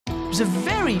a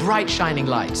very bright, shining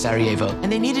light, Sarajevo,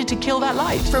 and they needed to kill that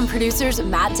light. From producers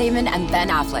Matt Damon and Ben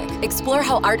Affleck, explore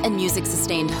how art and music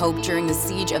sustained hope during the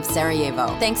siege of Sarajevo,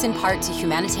 thanks in part to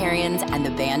humanitarians and the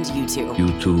band U2.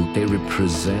 U2, they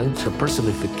represent a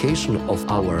personification of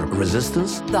our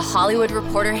resistance. The Hollywood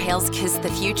Reporter hails Kiss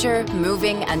the Future,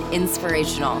 moving and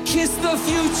inspirational. Kiss the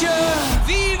future!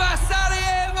 Viva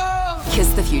Sarajevo!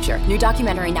 Kiss the Future. New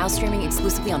documentary now streaming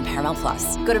exclusively on Paramount+.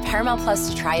 Go to Paramount+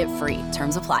 to try it free.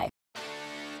 Terms apply.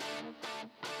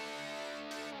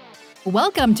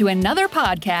 Welcome to another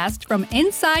podcast from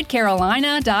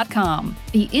InsideCarolina.com,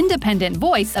 the independent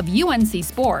voice of UNC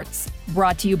Sports.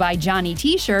 Brought to you by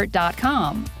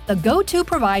JohnnyT-shirt.com, the go-to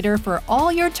provider for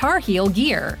all your Tar Heel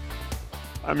gear.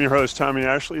 I'm your host, Tommy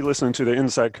Ashley, listening to the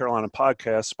Inside Carolina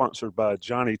podcast sponsored by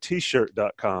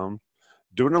JohnnyT-shirt.com.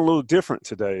 Doing a little different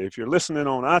today. If you're listening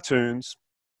on iTunes,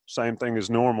 same thing as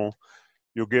normal.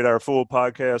 You'll get our full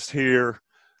podcast here,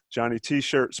 Johnny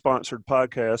T-shirt sponsored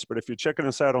podcast. But if you're checking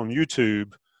us out on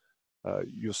YouTube,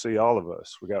 you'll see all of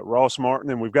us. We got Ross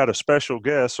Martin, and we've got a special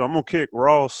guest. So I'm going to kick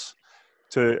Ross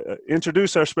to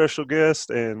introduce our special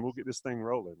guest, and we'll get this thing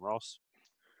rolling. Ross?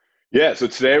 Yeah, so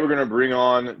today we're going to bring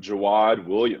on Jawad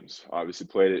Williams. Obviously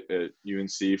played at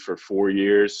UNC for 4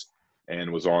 years.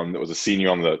 And was a senior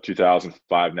on the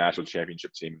 2005 national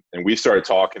championship team. And we started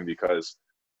talking because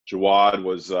Jawad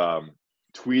was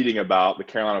tweeting about the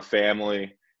Carolina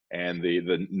family and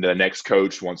the next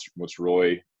coach once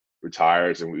Roy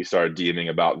retires. And we started DMing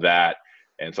about that.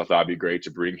 And so I thought it'd be great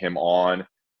to bring him on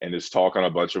and just talk on a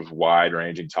bunch of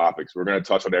wide-ranging topics. We're going to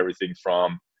touch on everything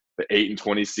from the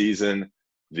 8-20 season,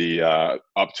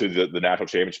 up to the national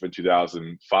championship in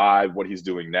 2005, what he's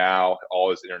doing now, all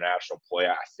his international play.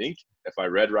 I think if I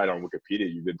read right on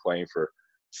Wikipedia, you've been playing for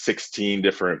 16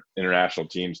 different international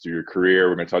teams through your career.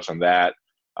 We're going to touch on that.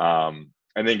 And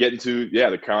then get into,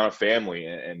 the Carolina family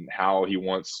and how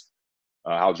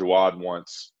how Jawad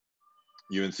wants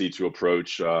UNC to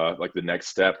approach like the next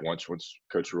step once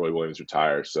Coach Roy Williams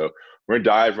retires. So we're going to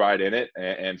dive right in it.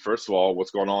 And first of all,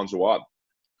 what's going on, Jawad?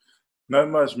 Not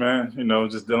much, man.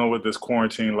 Just dealing with this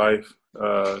quarantine life.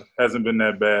 Hasn't been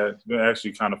that bad. It's been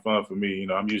actually kind of fun for me.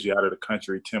 I'm usually out of the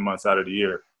country 10 months out of the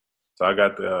year. So I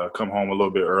got to come home a little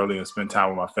bit early and spend time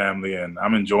with my family, and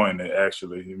I'm enjoying it,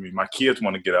 actually. My kids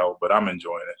want to get out, but I'm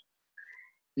enjoying it.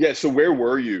 Yeah, so where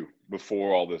were you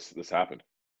before all this happened?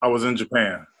 I was in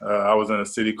Japan. I was in a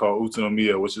city called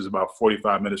Utsunomiya, which is about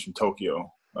 45 minutes from Tokyo.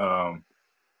 I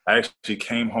actually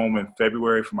came home in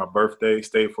February for my birthday,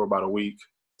 stayed for about a week.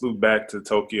 Flew back to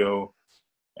Tokyo,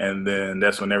 and then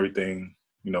that's when everything,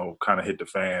 kind of hit the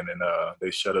fan, and they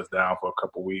shut us down for a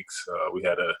couple weeks. We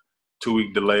had a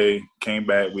 2-week delay, came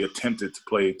back. We attempted to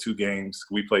play 2 games.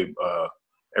 We played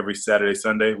every Saturday,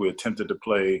 Sunday. We attempted to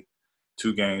play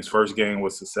 2 games. First game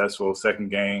was successful. Second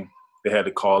game, they had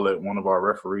to call it. One of our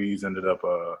referees ended up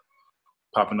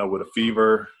popping up with a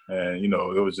fever, and,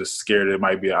 it was just scared it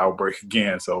might be an outbreak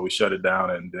again, so we shut it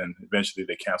down, and then eventually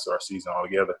they canceled our season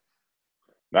altogether.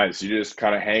 Nice. You're just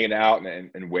kind of hanging out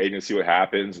and waiting to see what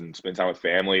happens and spend time with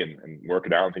family and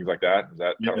working out and things like that. Is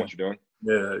that kind of what you're doing?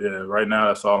 Yeah. Right now,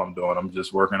 that's all I'm doing. I'm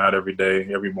just working out every day,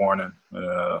 every morning,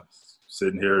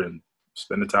 sitting here and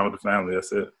spending time with the family.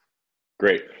 That's it.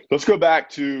 Great. Let's go back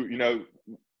to,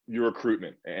 your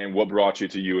recruitment and what brought you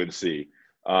to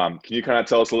UNC. Can you kind of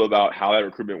tell us a little about how that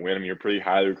recruitment went? You're a pretty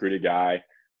highly recruited guy,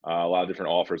 a lot of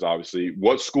different offers, obviously.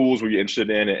 What schools were you interested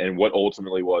in, and what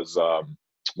ultimately was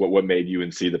what made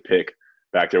UNC the pick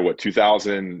back there?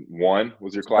 2001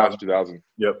 was your class? 2000?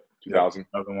 Yep. 2000.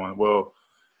 2001. Well,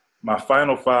 my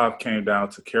final 5 came down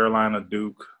to Carolina,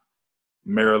 Duke,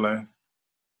 Maryland,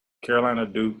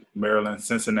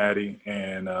 Cincinnati,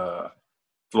 and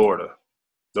Florida.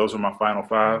 Those were my final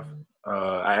 5.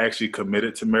 I actually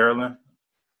committed to Maryland,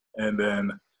 and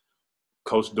then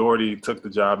Coach Doherty took the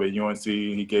job at UNC.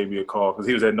 He gave me a call because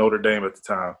he was at Notre Dame at the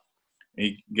time.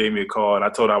 He gave me a call, and I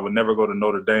told him I would never go to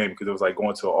Notre Dame because it was like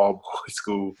going to an all-boys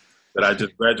school that I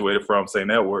just graduated from, St.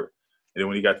 Edward. And then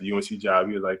when he got the UNC job,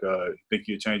 he was like, think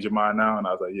you'd change your mind now? And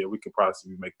I was like, yeah, we could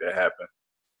possibly make that happen.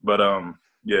 But,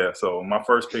 so my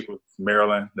first pick was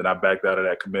Maryland. Then I backed out of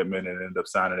that commitment and ended up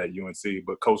signing at UNC.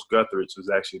 But Coach Guthridge was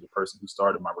actually the person who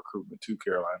started my recruitment to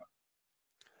Carolina.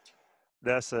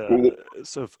 That's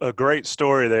a great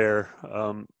story there.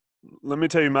 Let me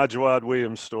tell you my Jawad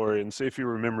Williams story and see if you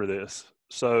remember this.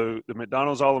 So the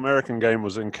McDonald's All-American game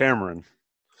was in Cameron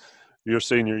your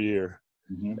senior year.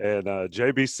 Mm-hmm. And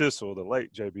J.B. Sissel, the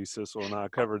late J.B. Sissel, and I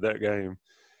covered that game.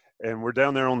 And we're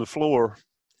down there on the floor,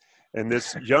 and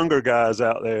this younger guy's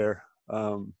out there,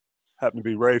 happened to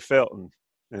be Ray Felton,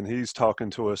 and he's talking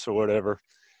to us or whatever.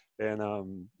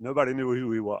 And nobody knew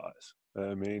who he was.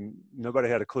 I mean, nobody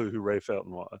had a clue who Ray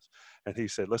Felton was. And he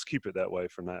said, let's keep it that way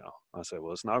for now. I said,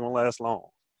 well, it's not going to last long.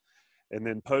 And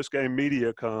then post-game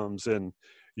media comes and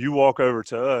you walk over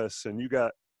to us and you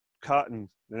got cotton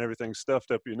and everything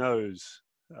stuffed up your nose.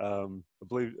 I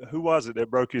believe, who was it that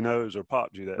broke your nose or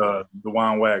popped you that day?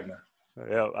 DeJuan Wagner.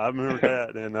 Yeah, I remember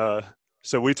that. And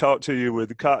so we talked to you with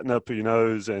the cotton up your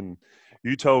nose, and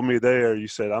you told me there, you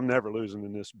said, I'm never losing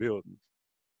in this building.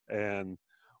 And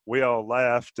we all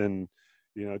laughed and,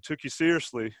 took you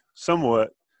seriously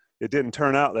somewhat. It didn't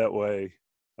turn out that way.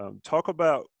 Talk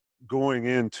about going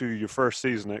into your first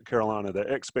season at Carolina, the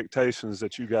expectations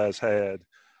that you guys had,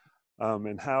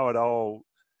 and how it all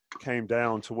came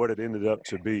down to what it ended up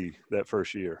to be that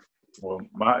first year. Well,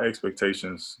 my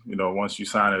expectations, once you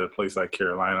sign at a place like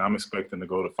Carolina, I'm expecting to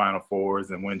go to Final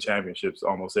Fours and win championships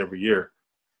almost every year.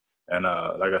 And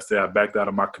like I said, I backed out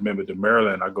of my commitment to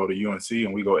Maryland. I go to UNC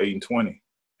and we go 8-20,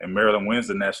 and Maryland wins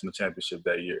the national championship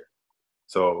that year.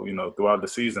 So, throughout the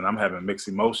season, I'm having mixed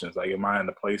emotions. Like, am I in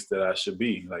the place that I should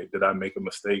be? Like, did I make a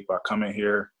mistake by coming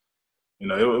here? It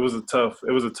was a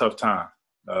tough time.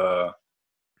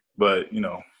 But,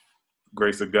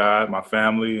 grace of God, my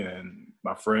family, and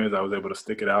my friends, I was able to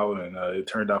stick it out, and it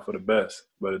turned out for the best.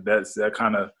 But that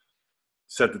kind of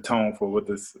set the tone for what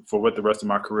the rest of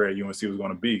my career at UNC was going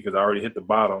to be, because I already hit the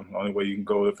bottom. The only way you can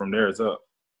go from there is up.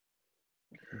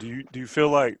 Do you feel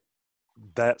like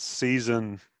that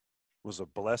season was a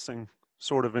blessing,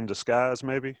 sort of in disguise,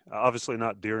 maybe? Obviously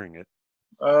not during it.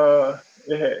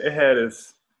 It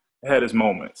had its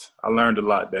moments. I learned a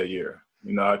lot that year.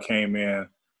 I came in,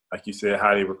 like you said,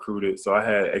 highly recruited, so I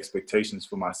had expectations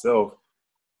for myself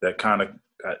that kind of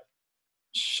got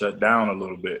shut down a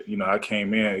little bit. I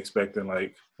came in expecting,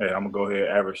 like, hey, I'm going to go ahead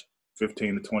and average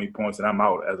 15 to 20 points, and I'm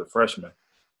out as a freshman.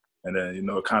 And then,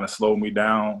 it kind of slowed me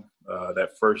down.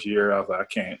 That first year, I was like, I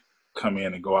can't come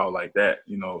in and go out like that,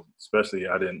 especially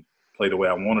I didn't play the way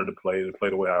I wanted to play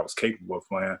the way I was capable of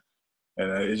playing.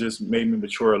 And it just made me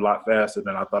mature a lot faster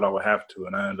than I thought I would have to.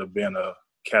 And I ended up being a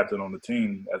captain on the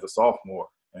team as a sophomore.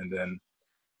 And then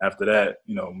after that,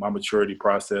 my maturity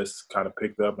process kind of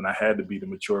picked up, and I had to be the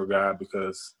mature guy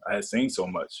because I had seen so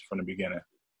much from the beginning.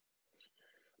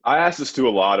 I asked this to a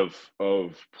lot of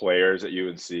players at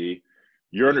UNC.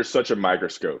 You're under such a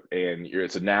microscope, and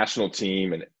it's a national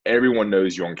team, and everyone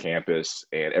knows you on campus,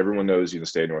 and everyone knows you in the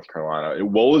state of North Carolina.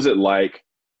 And what was it like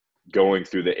going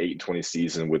through the 8-20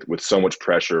 season with so much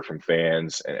pressure from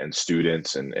fans and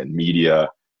students and media?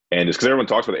 And just because everyone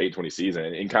talks about the 8-20 season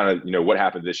and kind of, what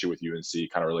happened this year with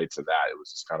UNC kind of relates to that. It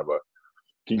was just kind of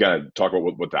can you kind of talk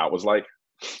about what that was like?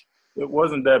 It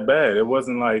wasn't that bad. It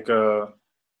wasn't like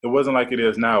it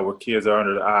is now, where kids are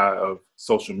under the eye of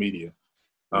social media.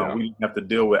 Yeah. We didn't have to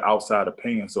deal with outside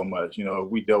opinion so much. If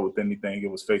we dealt with anything, it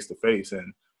was face-to-face.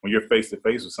 And when you're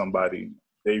face-to-face with somebody,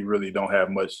 they really don't have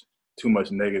too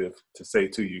much negative to say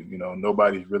to you.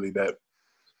 Nobody's really that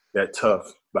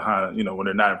tough behind, when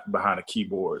they're not behind a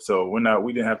keyboard. So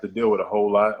we didn't have to deal with a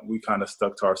whole lot. We kind of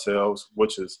stuck to ourselves,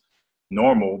 which is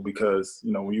normal because,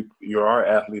 when you're our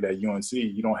athlete at UNC,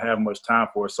 you don't have much time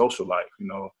for a social life.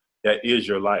 That is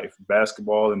your life,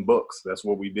 basketball and books. That's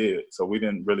what we did. So we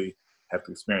didn't really have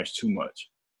to experience too much.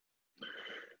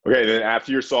 Okay, then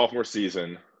after your sophomore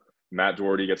season, Matt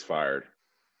Doherty gets fired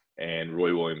and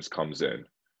Roy Williams comes in.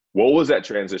 What was that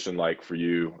transition like for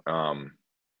you?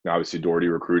 Obviously, Doherty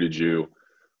recruited you.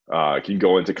 Can you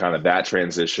go into kind of that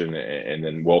transition and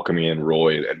then welcoming in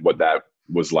Roy and what that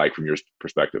was like from your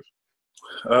perspective?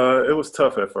 It was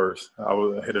tough at first. I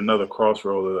would hit another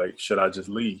crossroad of, like, should I just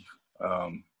leave?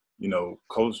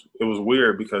 Coach, it was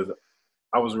weird because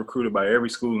I was recruited by every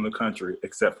school in the country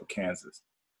except for Kansas.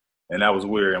 And that was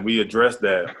weird. And we addressed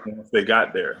that once they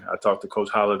got there. I talked to Coach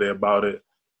Holliday about it.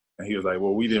 And he was like,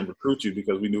 well, we didn't recruit you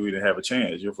because we knew we didn't have a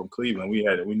chance. You're from Cleveland. We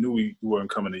knew we weren't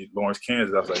coming to Lawrence,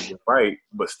 Kansas. I was like, you're right.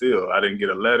 But still, I didn't get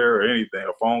a letter or anything,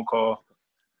 a phone call.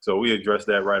 So we addressed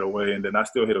that right away. And then I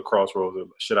still hit a crossroads of,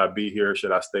 should I be here?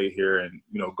 Should I stay here and,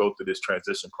 go through this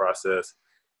transition process?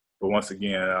 But once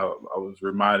again, I was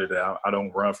reminded that I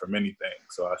don't run from anything.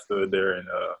 So I stood there and,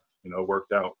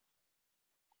 worked out.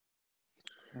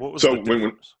 What was the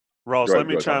difference? Ross, let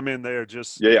me chime in there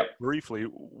just briefly.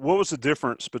 What was the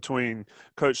difference between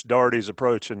Coach Doherty's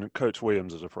approach and Coach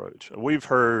Williams' approach? We've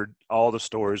heard all the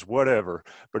stories, whatever,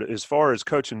 but as far as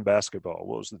coaching basketball,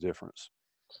 what was the difference?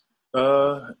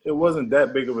 It wasn't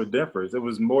that big of a difference. It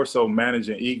was more so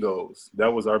managing egos.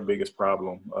 That was our biggest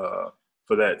problem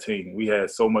for that team. We had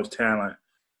so much talent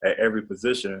at every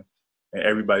position, and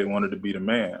everybody wanted to be the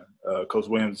man. Coach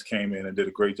Williams came in and did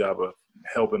a great job of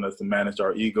helping us to manage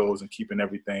our egos and keeping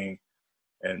everything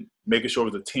and making sure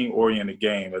it was a team-oriented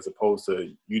game as opposed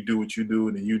to you do what you do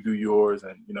and then you do yours.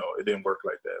 And, it didn't work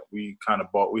like that. We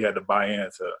had to buy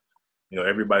into,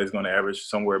 everybody's going to average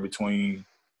somewhere between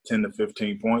 10 to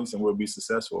 15 points and we'll be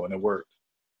successful, and it worked.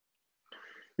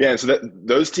 Yeah, and so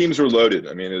those teams were loaded.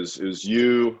 I mean, it was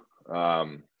you,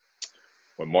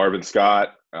 Marvin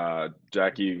Scott,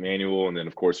 Jackie Manuel, and then,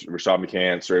 of course, Rashad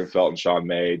McCann, Sterling Felton, Sean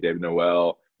May, David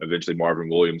Noel, eventually Marvin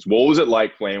Williams. What was it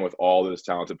like playing with all those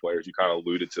talented players? You kind of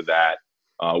alluded to that.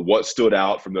 What stood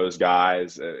out from those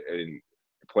guys and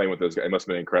playing with those guys? It must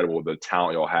have been incredible, the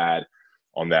talent y'all had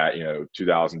on that,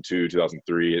 2002,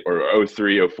 2003, or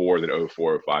 03, 04, then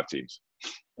 04, 05 teams.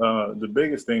 The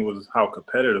biggest thing was how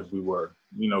competitive we were.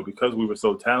 Because we were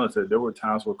so talented, there were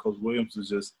times where Coach Williams was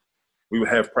just – we would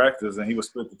have practice and he would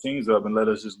split the teams up and let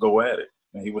us just go at it.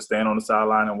 And he would stand on the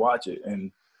sideline and watch it.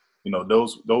 And,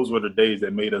 those were the days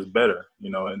that made us better.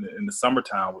 And the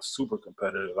summertime was super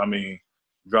competitive. I mean,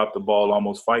 drop the ball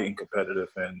almost fighting competitive.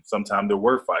 And sometimes there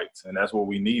were fights. And that's what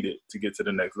we needed to get to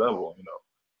the next level.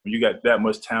 When you got that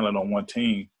much talent on one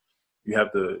team, you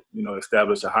have to,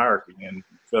 establish a hierarchy and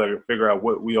figure out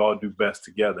what we all do best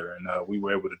together. And we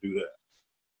were able to do that.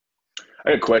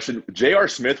 I had a question. J.R.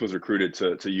 Smith was recruited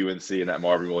to UNC in that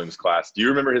Marvin Williams class. Do you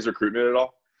remember his recruitment at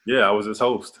all? Yeah, I was his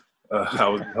host. I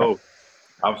was his host.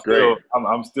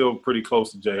 I'm still pretty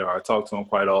close to JR. I talk to him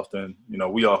quite often.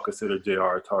 We all consider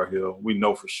JR a Tar Heel. We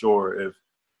know for sure if,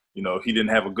 he didn't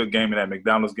have a good game in that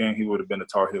McDonald's game, he would have been a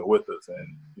Tar Heel with us.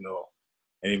 And,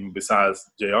 and even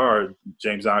besides JR,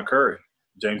 James John Curry.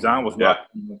 James John was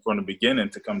from the beginning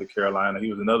to come to Carolina. He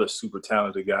was another super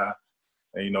talented guy.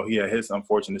 And, he had his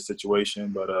unfortunate situation.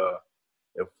 But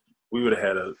if we would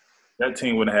have had that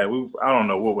team wouldn't have I don't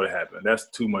know what would have happened. That's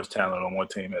too much talent on one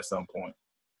team at some point.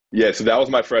 Yeah, so that was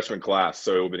my freshman class.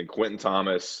 So it would have been Quentin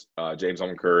Thomas, James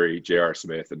Allen Curry, J.R.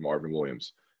 Smith, and Marvin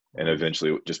Williams. And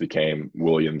eventually it just became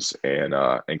Williams and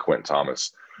Quentin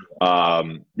Thomas.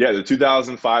 The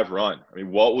 2005 run. I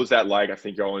mean, what was that like? I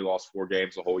think you only lost 4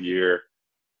 games the whole year.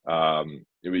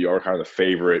 You are kind of the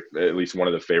favorite, at least one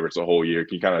of the favorites the whole year.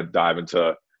 Can you kind of dive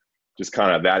into just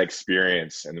kind of that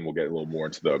experience, and then we'll get a little more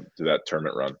into that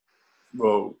tournament run?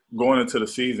 Well, going into the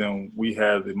season, we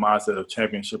had the mindset of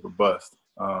championship or bust.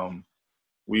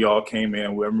 We all came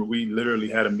in. We literally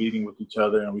had a meeting with each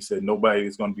other, and we said nobody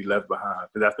is going to be left behind.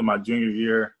 Because after my junior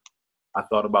year, I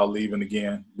thought about leaving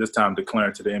again, this time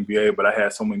declaring to the NBA, but I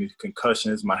had so many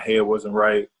concussions. My head wasn't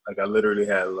right. Like, I literally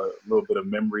had a little bit of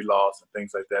memory loss and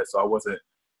things like that, so I wasn't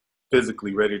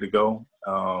physically ready to go.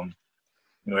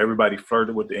 Everybody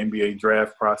flirted with the NBA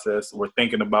draft process. We're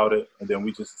thinking about it, and then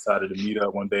we just decided to meet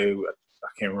up one day. I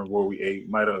can't remember where we ate.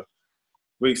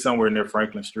 We ate somewhere near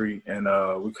Franklin Street, and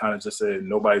we kind of just said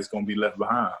nobody's going to be left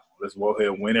behind. Let's go ahead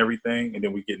and win everything, and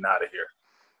then we're getting out of here.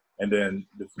 And then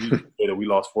the week later, we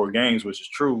lost 4 games, which is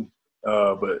true.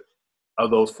 But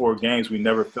of those 4 games, we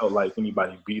never felt like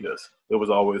anybody beat us. It was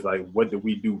always like, what did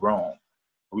we do wrong?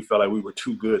 We felt like we were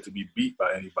too good to be beat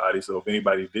by anybody. So if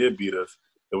anybody did beat us,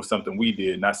 it was something we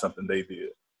did, not something they did.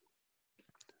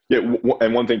 Yeah,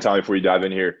 and one thing, Tommy, before you dive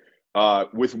in here,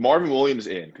 with Marvin Williams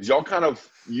in, because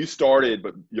you started,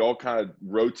 but y'all kind of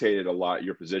rotated a lot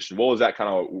your position. What was that kind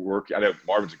of work? I know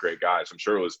Marvin's a great guy, so I'm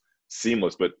sure it was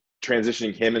seamless, but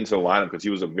transitioning him into the lineup, because he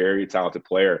was a very talented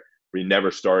player, but he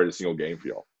never started a single game for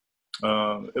y'all.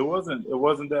 It wasn't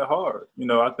that hard.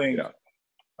 I think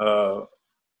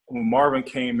when Marvin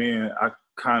came in,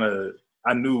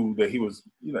 I knew that he was,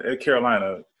 at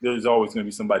Carolina, there's always going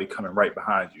to be somebody coming right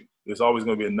behind you. There's always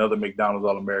going to be another McDonald's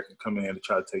All-American coming in to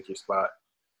try to take your spot.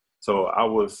 So I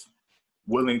was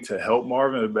willing to help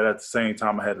Marvin, but at the same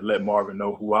time, I had to let Marvin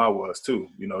know who I was too.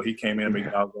 He came in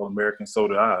McDonald's All-American, so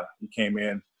did I. He came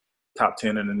in top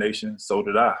 10 in the nation, so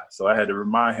did I. So I had to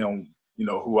remind him,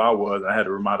 who I was. I had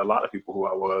to remind a lot of people who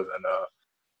I was. And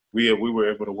we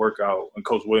were able to work out, and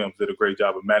Coach Williams did a great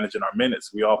job of managing our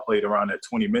minutes. We all played around that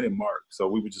 20-minute mark. So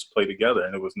we would just play together,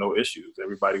 and there was no issues.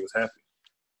 Everybody was happy.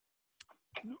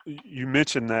 You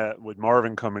mentioned that with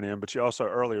Marvin coming in, but you also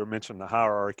earlier mentioned the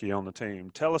hierarchy on the team.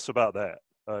 Tell us about that.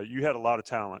 You had a lot of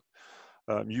talent.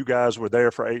 You guys were there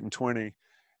for 8 and 20,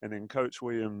 and then Coach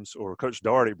Williams or Coach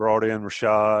Daugherty brought in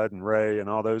Rashad and Ray and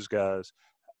all those guys.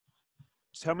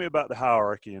 Tell me about the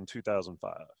hierarchy in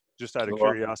 2005, just out of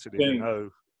curiosity to know.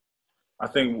 I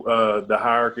think the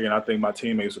hierarchy, and I think my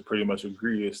teammates would pretty much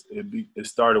agree, it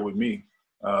started with me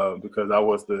because I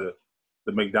was the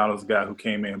McDonald's guy who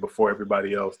came in before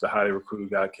everybody else. The highly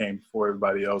recruited guy came before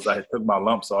everybody else. I had took my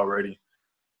lumps already,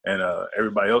 and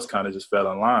everybody else kind of just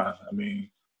fell in line. I mean,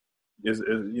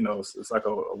 it's like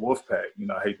a wolf pack.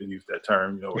 I hate to use that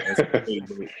term.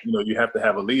 You have to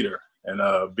have a leader,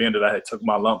 And being that I had took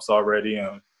my lumps already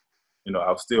and,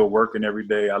 I was still working every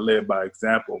day, I led by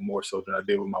example more so than I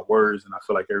did with my words. And I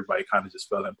feel like everybody kind of just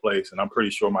fell in place. And I'm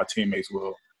pretty sure my teammates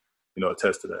will,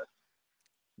 attest to that.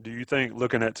 Do you think,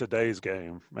 looking at today's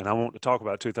game, and I want to talk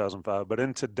about 2005, but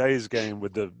in today's game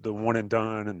with the one and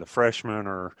done and the freshmen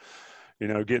are,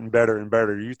 getting better and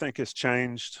better, do you think it's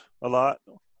changed a lot?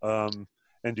 And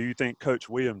do you think Coach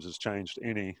Williams has changed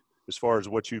any as far as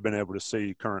what you've been able to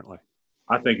see currently?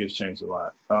 I think it's changed a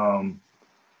lot.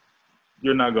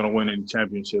 You're not going to win any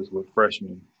championships with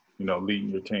freshmen, leading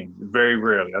your team. Very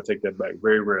rarely. I take that back.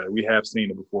 Very rarely. We have seen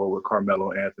it before with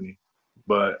Carmelo Anthony.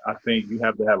 But I think you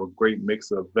have to have a great mix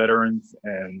of veterans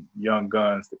and young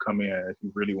guns to come in if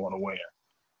you really want to win.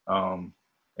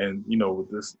 And, with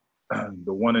this,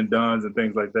 the one and dones and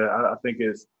things like that, I think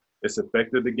it's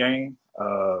affected the game.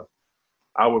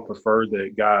 I would prefer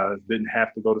that guys didn't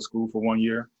have to go to school for 1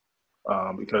 year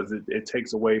because it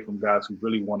takes away from guys who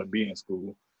really want to be in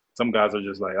school. Some guys are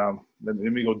just like, let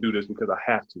me go do this because I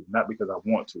have to, not because I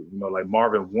want to. Like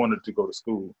Marvin wanted to go to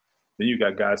school. Then you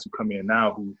got guys who come in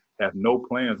now who had no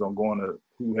plans on going to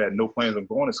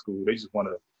school. They just want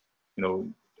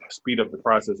to, speed up the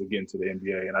process of getting to the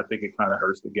NBA. And I think it kind of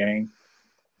hurts the game.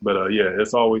 But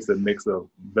it's always a mix of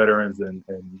veterans and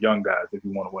young guys if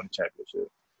you want to win a championship.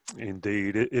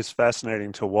 Indeed. It's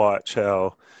fascinating to watch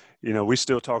how, we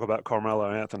still talk about Carmelo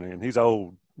Anthony, and he's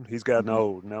old. He's gotten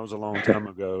old, and that was a long time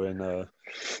ago. And,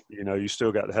 you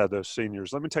still got to have those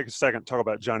seniors. Let me take a second to talk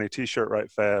about Johnny T-shirt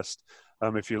right fast.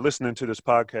 If you're listening to this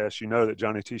podcast, you know that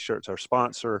Johnny T-shirt's our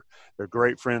sponsor. They're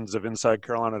great friends of Inside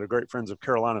Carolina. They're great friends of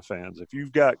Carolina fans. If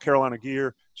you've got Carolina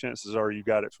gear, chances are you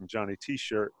got it from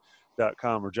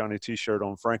JohnnyT-shirt.com or Johnny T-shirt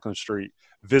on Franklin Street.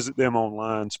 Visit them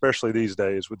online, especially these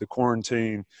days with the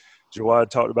quarantine.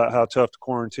 Jawad talked about how tough the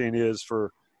quarantine is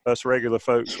for us regular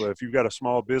folks. Well, if you've got a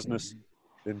small business,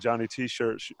 then Johnny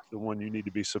T-shirt's the one you need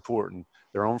to be supporting.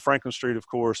 They're on Franklin Street, of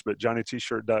course, but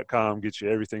JohnnyT-shirt.com gets you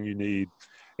everything you need.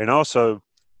 And also,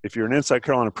 if you're an Inside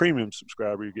Carolina Premium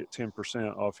subscriber, you get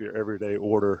 10% off your everyday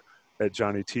order at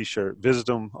Johnny T-shirt. Visit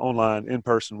them online, in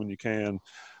person when you can.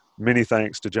 Many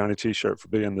thanks to Johnny T-shirt for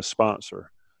being the sponsor.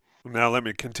 Now let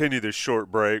me continue this short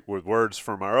break with words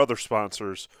from our other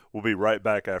sponsors. We'll be right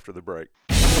back after the break.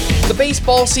 The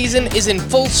baseball season is in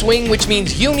full swing, which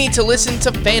means you need to listen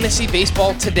to Fantasy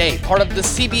Baseball Today, part of the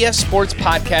CBS Sports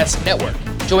Podcast Network.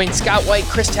 Join Scott White,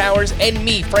 Chris Towers, and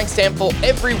me, Frank Stample,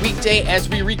 every weekday as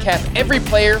we recap every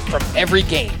player from every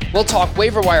game. We'll talk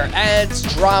waiver wire ads,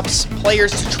 drops,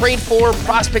 players to trade for,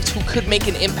 prospects who could make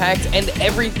an impact, and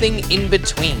everything in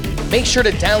between. Make sure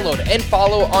to download and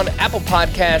follow on Apple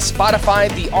Podcasts,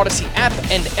 Spotify, the Odyssey app,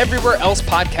 and everywhere else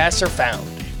podcasts are found.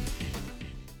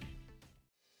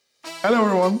 Hello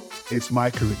everyone, it's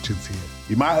Micah Richards here.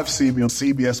 You might have seen me on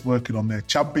CBS working on their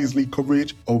Champions League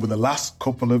coverage over the last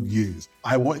couple of years.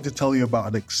 I wanted to tell you about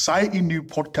an exciting new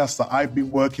podcast that I've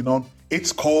been working on.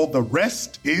 It's called The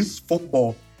Rest is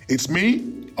Football. It's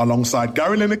me, alongside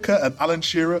Gary Lineker and Alan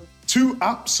Shearer, two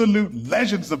absolute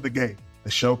legends of the game. The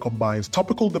show combines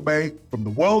topical debate from the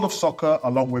world of soccer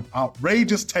along with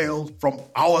outrageous tales from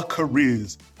our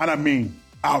careers. And I mean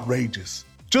outrageous.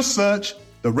 Just search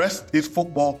The Rest is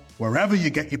Football wherever you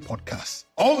get your podcasts.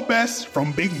 All the best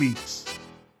from Big Meats.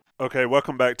 Okay,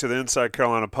 welcome back to the Inside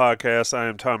Carolina podcast. I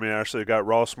am Tommy Ashley. Got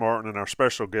Ross Martin and our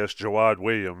special guest, Jawad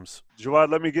Williams.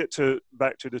 Jawad, let me get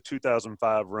back to the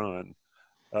 2005 run.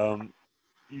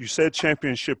 You said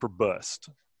championship or bust.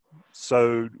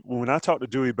 So when I talk to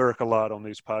Dewey Burke a lot on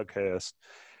these podcasts,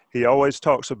 he always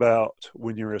talks about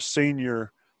when you're a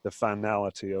senior, the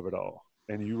finality of it all.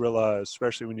 And you realize,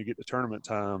 especially when you get to tournament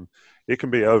time, it can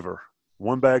be over.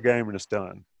 One bad game and it's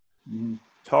done. Mm-hmm.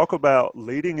 Talk about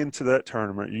leading into that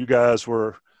tournament. You guys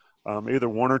were either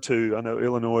one or two. I know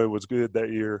Illinois was good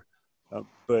that year.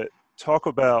 But talk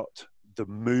about the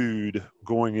mood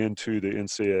going into the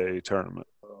NCAA tournament.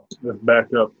 Let's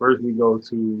back up. First, we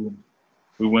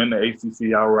win the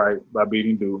ACC outright by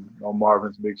beating Duke on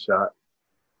Marvin's big shot.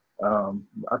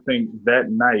 I think that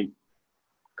night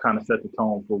kind of set the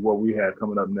tone for what we had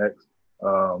coming up next.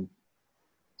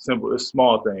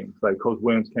 Small things. Like Coach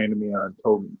Williams came to me and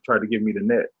tried to give me the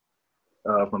net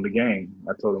from the game.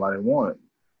 I told him I didn't want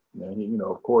it. And he,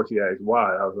 of course he asked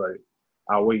why. I was like,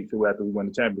 I'll wait till after we win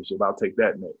the championship. I'll take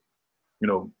that net.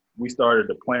 We started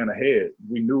to plan ahead.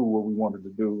 We knew what we wanted to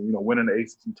do. Winning the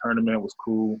ACC tournament was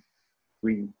cool.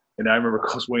 And I remember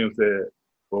Coach Williams said,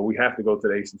 well, we have to go to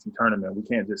the ACC tournament. We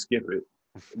can't just skip it.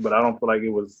 But I don't feel like it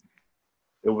was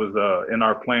in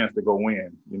our plans to go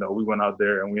win. We went out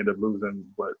there and we ended up losing,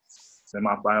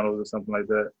 semifinals or something like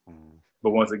that. Mm-hmm.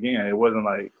 But once again, it wasn't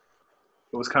like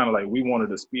was kind of like we wanted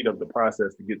to speed up the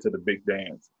process to get to the big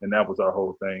dance, and that was our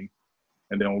whole thing.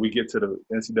 And then when we get to the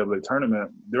NCAA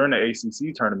tournament, during the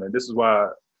ACC tournament, this is why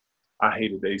I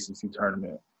hated the ACC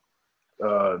tournament.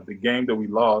 The game that we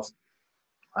lost,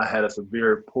 I had a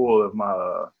severe pull of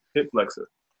my hip flexor.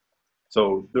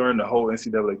 So during the whole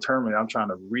NCAA tournament, I'm trying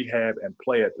to rehab and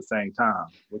play at the same time,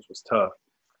 which was tough.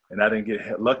 And I didn't get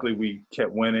hit. Luckily, we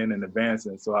kept winning and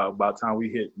advancing. So by the time we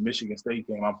hit Michigan State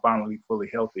game, I'm finally fully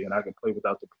healthy and I can play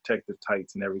without the protective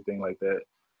tights and everything like that.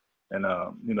 And,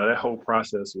 that whole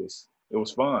process was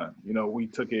fun. We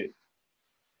took it.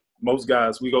 Most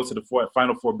guys, we go to the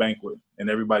Final Four banquet and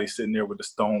everybody's sitting there with a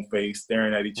stone face,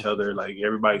 staring at each other like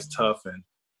everybody's tough. And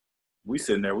we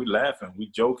sitting there, we laughing, we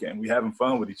joking, we having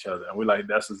fun with each other. And we're like,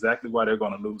 that's exactly why they're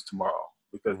going to lose tomorrow,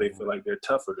 because they feel like they're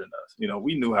tougher than us.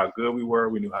 We knew how good we were.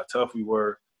 We knew how tough we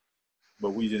were,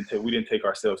 but we didn't take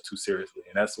ourselves too seriously.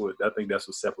 And I think that's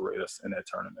what separated us in that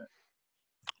tournament.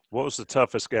 What was the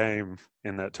toughest game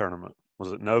in that tournament?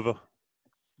 Was it Nova?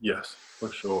 Yes,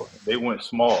 for sure. They went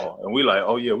small, and we like,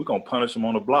 oh yeah, we're gonna punish them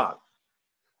on the block.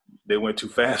 They went too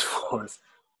fast for us.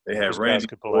 They had Randy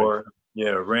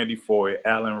Foy,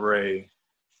 Alan Ray,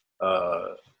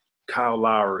 Kyle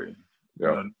Lowry.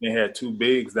 Yeah. They had two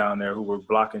bigs down there who were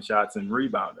blocking shots and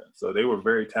rebounding. So they were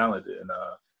very talented,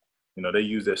 and they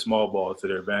used their small ball to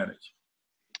their advantage.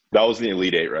 That was the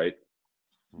Elite Eight, right?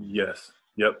 Yes.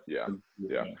 Yep. Yeah.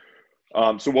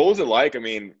 So what was it like? I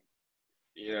mean,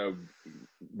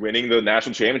 winning the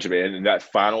national championship and that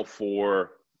Final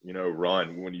Four,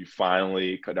 run when you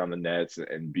finally cut down the nets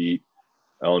and beat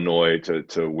Illinois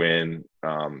to win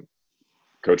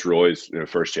Coach Roy's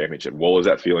first championship. What was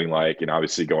that feeling like? And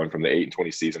obviously going from the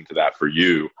 8-20 season to that for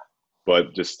you,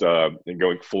 but just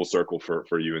going full circle for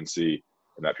UNC in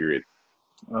that period.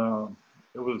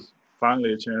 It was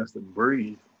finally a chance to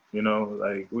breathe.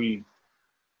 Like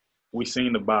we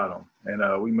seen the bottom,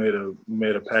 and we made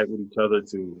a pact with each other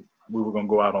we were gonna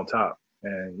go out on top.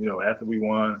 And after we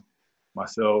won,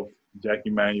 myself, Jackie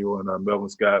Manuel, and Melvin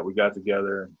Scott, we got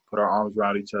together and put our arms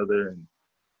around each other, and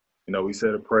we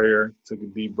said a prayer, took a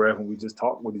deep breath, and we just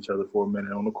talked with each other for a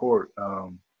minute on the court.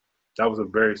 That was a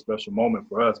very special moment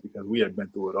for us because we had been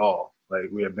through it all.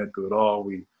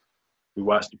 We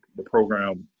watched the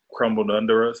program crumbled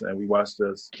under us, and we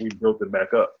built it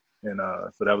back up. And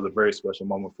so that was a very special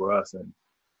moment for us. And,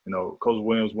 Coach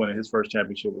Williams winning his first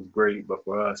championship was great, but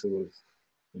for us, it was,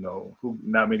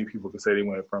 not many people could say they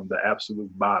went from the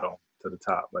absolute bottom to the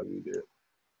top like we did.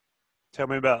 Tell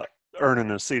me about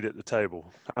earning a seat at the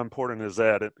table. How important is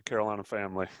that at the Carolina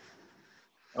family?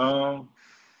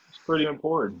 It's pretty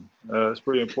important.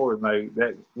 Like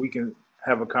that we can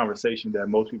have a conversation that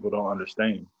most people don't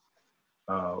understand.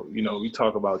 We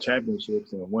talk about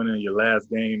championships and winning your last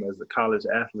game as a college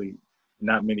athlete.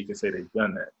 Not many can say they've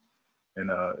done that, and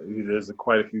there's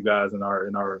quite a few guys in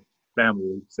our family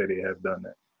who say they have done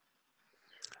that.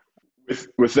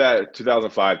 With that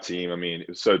 2005 team, I mean, it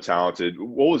was so talented.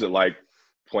 What was it like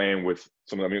playing with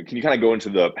some of them? I mean, can you kind of go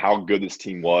into how good this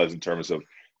team was in terms of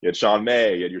you had Sean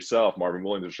May, you had yourself, Marvin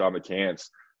Williams, and Sean McCants.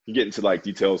 You get into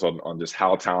details on just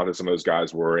how talented some of those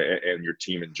guys were and your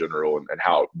team in general and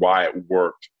why it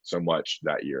worked so much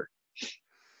that year.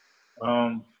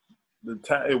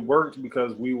 It worked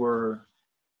because we were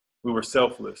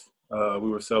selfless.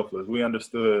 We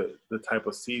understood the type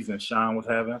of season Sean was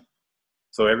having.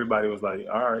 So everybody was like,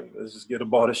 all right, let's just get a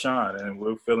ball to Sean and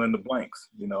we'll fill in the blanks.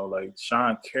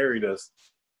 Sean carried us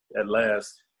at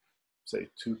last, say,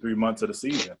 2-3 months of the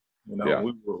season.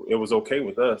 It was okay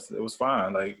with us. It was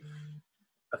fine. I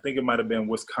think it might have been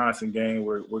Wisconsin game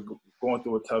where we're going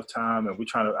through a tough time and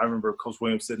I remember Coach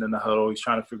Williams sitting in the huddle. He's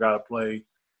trying to figure out a play,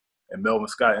 and Melvin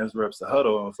Scott interrupts the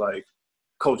huddle and was like,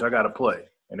 "Coach, I got to play."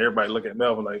 And everybody look at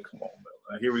Melvin like, "Come on,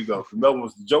 Melvin, here we go." Melvin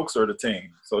was the jokester of the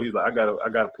team, so he's like, "I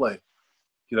got to play."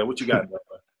 He's like, "What you got,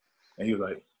 Melvin?" And he was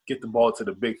like, "Get the ball to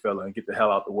the big fella and get the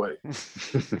hell out the way." And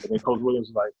then Coach Williams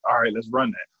was like, "All right, let's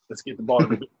run that. Let's get the ball to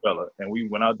the big fella." And we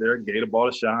went out there, gave the ball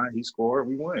to Sean. He scored.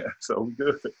 We won. So we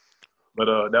good.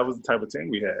 But that was the type of team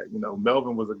we had.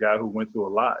 Melvin was a guy who went through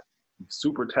a lot.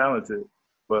 Super talented,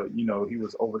 but, he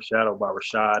was overshadowed by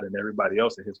Rashad and everybody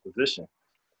else in his position.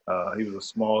 He was a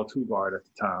small two guard at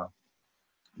the time.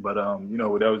 But,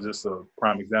 that was just a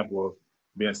prime example of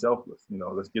being selfless.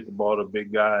 Let's get the ball to the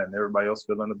big guy and everybody else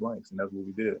fill in the blanks. And that's what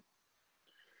we did.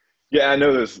 Yeah, I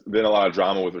know there's been a lot of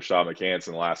drama with Rashad McCants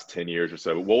in the last 10 years or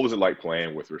so. But what was it like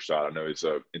playing with Rashad? I know he's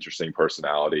an interesting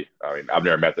personality. I mean, I've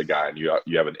never met the guy, and you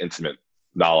have an intimate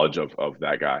knowledge of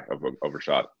that guy, of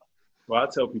Rashad. Well, I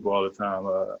tell people all the time,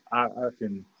 I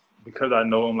can, because I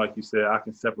know him, like you said, I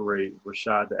can separate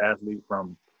Rashad the athlete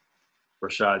from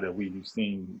Rashad that we've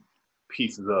seen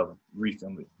pieces of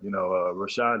recently.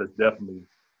 Rashad is definitely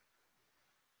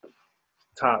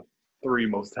top 3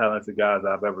 most talented guys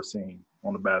I've ever seen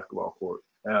on the basketball court.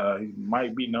 He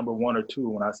might be number 1 or 2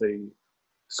 when I say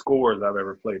scorers I've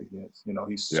ever played against.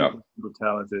 He's super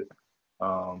talented.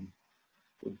 The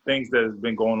things that has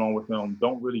been going on with him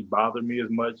don't really bother me as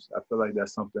much. I feel like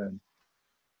that's something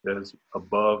that's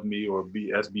above me or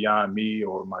that's beyond me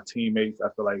or my teammates. I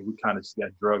feel like we kind of just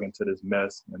got drug into this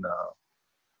mess. And,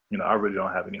 I really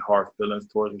don't have any hard feelings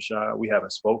towards Rashad. We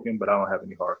haven't spoken, but I don't have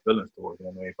any hard feelings towards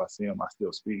him. If I see him, I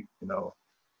still speak, And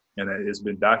it's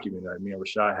been documented that me and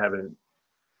Rashad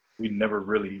we never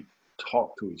really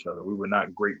talked to each other. We were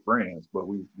not great friends, but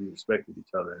we respected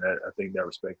each other. And I think that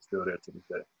respect is still there to this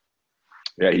day.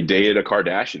 Yeah, he dated a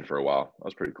Kardashian for a while. That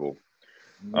was pretty cool.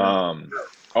 All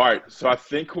right, so I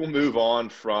think we'll move on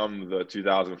from the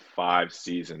 2005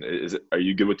 season. Are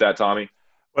you good with that, Tommy?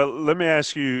 Well, let me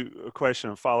ask you a question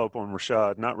and follow up on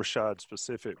Rashad, not Rashad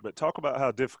specific, but talk about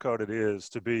how difficult it is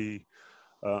to be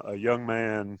a young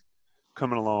man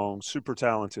coming along, super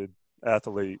talented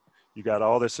athlete. You got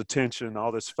all this attention,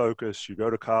 all this focus. You go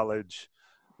to college,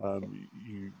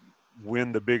 you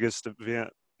win the biggest event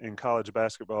in college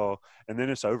basketball, and then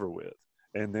it's over with.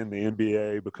 And then the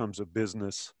NBA becomes a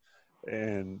business,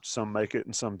 and some make it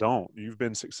and some don't. You've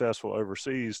been successful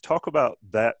overseas. Talk about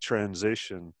that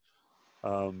transition,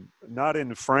 not in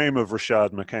the frame of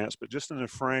Rashad McCants, but just in the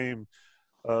frame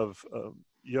of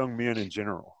young men in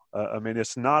general.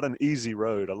 It's not an easy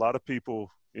road. A lot of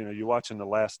people, you're watching The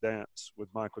Last Dance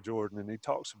with Michael Jordan, and he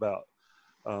talks about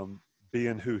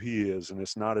being who he is, and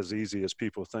it's not as easy as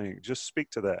people think. Just speak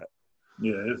to that.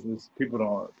 Yeah, it's people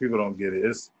don't get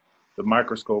it. The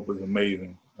microscope is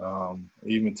amazing.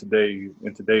 Even in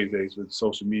today's age with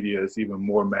social media, it's even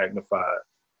more magnified.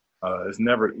 It's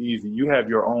never easy. You have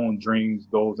your own dreams,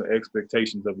 goals, and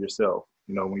expectations of yourself.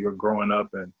 When you're growing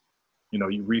up and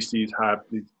you reach these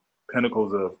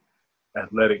pinnacles of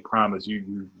athletic promise.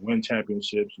 You win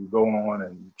championships. You go on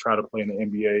and you try to play in the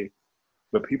NBA.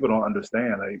 But people don't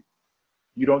understand. Like,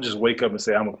 you don't just wake up and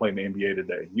say, I'm going to play in the NBA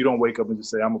today. You don't wake up and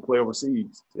just say, I'm going to play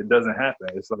overseas. It doesn't happen.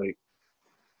 It's like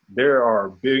there are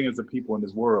billions of people in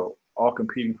this world all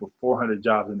competing for 400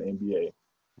 jobs in the NBA.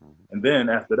 And then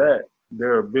after that,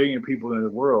 there are a billion people in the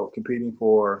world competing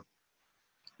for,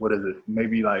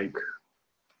 maybe like,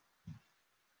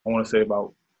 I want to say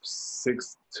about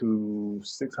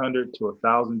 600 to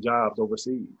 1,000 jobs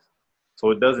overseas.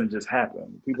 So it doesn't just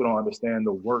happen. People don't understand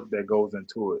the work that goes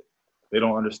into it. They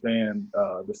don't understand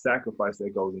the sacrifice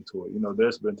that goes into it.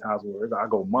 There's been times where I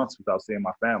go months without seeing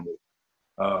my family.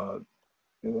 But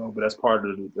that's part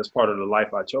of the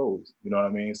life I chose. You know what I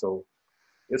mean? So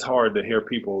it's hard to hear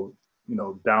people,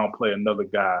 downplay another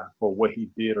guy for what he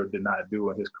did or did not do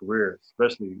in his career,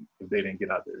 especially if they didn't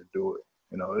get out there to do it.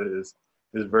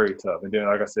 It's very tough. And then,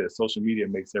 like I said, social media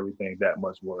makes everything that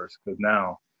much worse because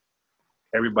now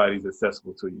everybody's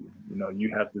accessible to you.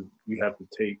 You have to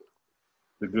take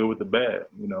the good with the bad.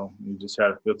 You just try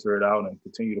to filter it out and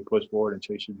continue to push forward and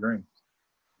chase your dreams.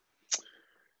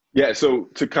 Yeah. So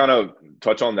to kind of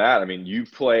touch on that,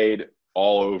 you've played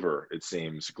all over, it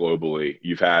seems, globally.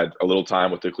 You've had a little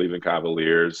time with the Cleveland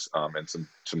Cavaliers and some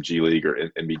G League or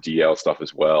NBDL stuff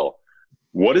as well.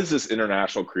 What has this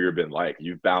international career been like?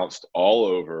 You've bounced all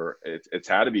over. It's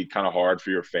had to be kind of hard for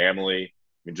your family.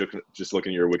 Just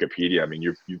looking at your Wikipedia,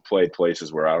 you've played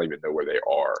places where I don't even know where they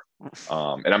are.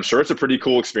 And I'm sure it's a pretty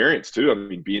cool experience too.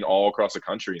 Being all across the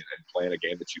country and playing a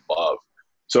game that you love.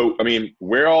 So,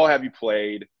 where all have you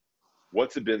played?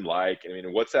 What's it been like?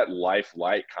 What's that life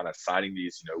like, kind of signing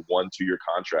these, 1-2 year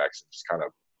contracts and just kind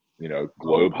of,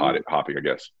 globe hopping, I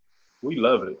guess? We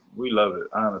love it. We love it,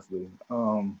 honestly.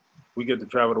 We get to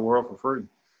travel the world for free.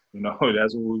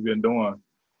 That's what we've been doing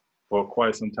for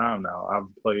quite some time now. I've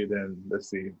played in,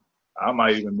 I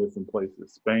might even miss some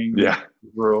places. Spain,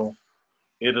 Israel,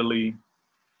 Italy,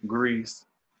 Greece,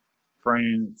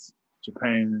 France,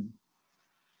 Japan.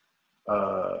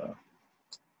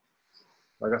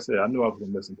 Like I said, I knew I was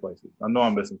going to miss some places. I know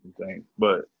I'm missing some things,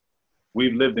 but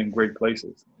we've lived in great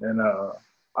places. And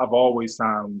I've always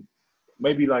signed,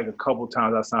 maybe like a couple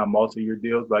times I signed multi-year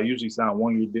deals, but I usually sign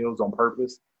 1-year deals on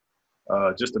purpose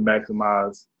just to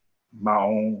maximize my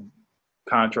own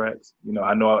contracts.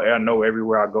 I know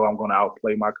everywhere I go, I'm going to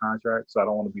outplay my contract. So I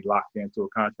don't want to be locked into a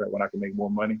contract when I can make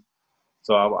more money.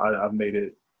 So I've made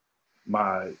it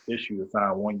my issue to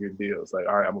sign 1-year deals. Like,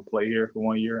 all right, I'm going to play here for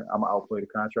 1 year. I'm going to outplay the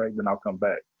contract, then I'll come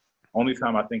back. Only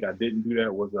time I think I didn't do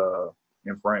that was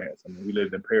in France. We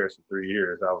lived in Paris for 3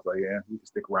 years. I was like, yeah, we can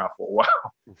stick around for a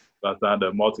while. So I signed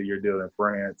a multi-year deal in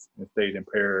France and stayed in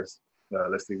Paris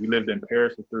let's see, we lived in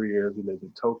Paris for 3 years. We lived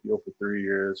in Tokyo for 3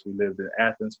 years. We lived in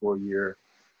Athens for a year.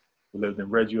 We lived in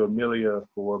Reggio Emilia,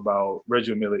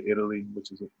 Italy,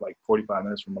 which is like 45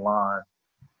 minutes from Milan.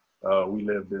 We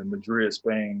lived in Madrid,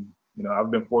 Spain. You know,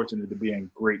 I've been fortunate to be in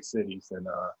great cities, and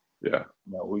you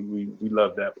know, we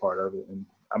love that part of it, and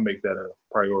I make that a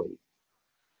priority.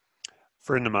 A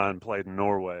friend of mine played in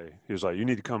Norway. He was like, "You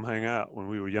need to come hang out," when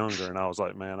we were younger, and I was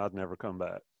like, "Man, I'd never come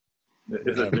back."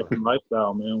 It's a different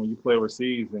lifestyle, man. When you play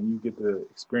overseas and you get to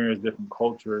experience different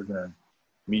cultures and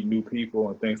meet new people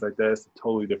and things like that, it's a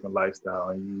totally different lifestyle,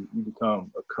 and you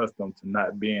become accustomed to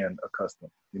not being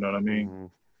accustomed. You know what I mean? Mm-hmm.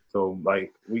 So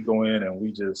like we go in and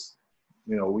we just,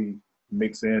 you know, we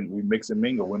mix and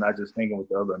mingle. We're not just hanging with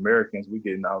the other Americans. We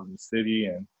getting out in the city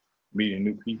and meeting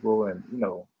new people, and you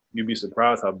know, you'd be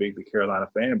surprised how big the Carolina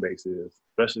fan base is,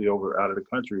 especially out of the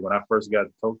country. When I first got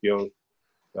to Tokyo,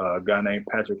 a guy named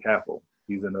Patrick Haffel,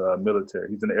 he's in the military,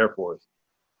 he's in the Air Force.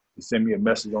 He sent me a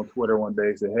message on Twitter one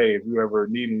day, said, "Hey, if you ever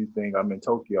need anything, I'm in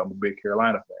Tokyo. I'm a big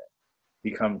Carolina fan."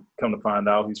 He come to find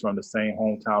out he's from the same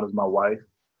hometown as my wife.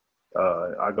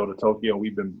 I go to Tokyo, and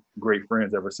we've been great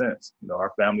friends ever since. You know,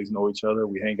 our families know each other.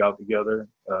 We hang out together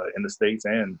in the States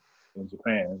and in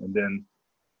Japan. And then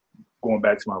going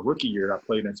back to my rookie year, I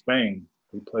played in Spain.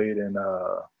 We played in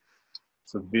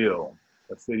Seville,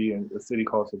 a city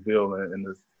called Seville in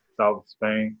the south of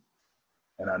Spain.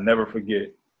 And I never forget,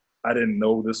 I didn't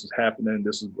know this was happening.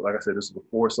 This was, like I said, this was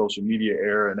before social media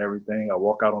era and everything. I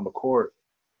walk out on the court,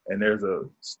 and there's a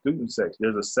student section.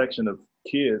 There's a section of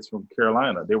kids from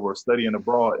Carolina. They were studying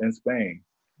abroad in Spain,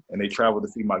 and they traveled to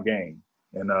see my game.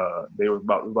 And they were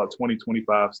about 20,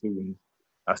 25 students.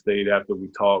 I stayed after we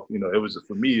talked. You know, it was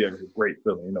for me, it was a great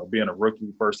feeling. You know, being a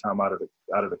rookie, first time out of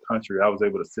the country, I was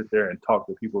able to sit there and talk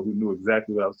to people who knew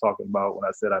exactly what I was talking about when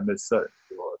I said I missed Sutton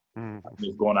or I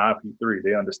was going to IP3.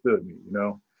 They understood me. You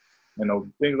know,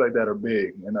 things like that are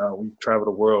big. And when you travel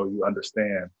the world, you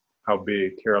understand how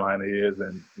big Carolina is,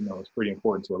 and you know, it's pretty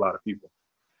important to a lot of people.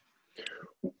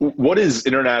 What is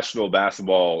international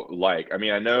basketball like? I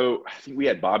mean, I think we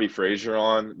had Bobby Frazier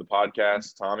on the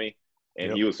podcast, Tommy,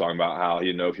 and he was talking about how he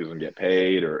didn't know if he was going to get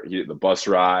paid or the bus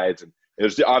rides. And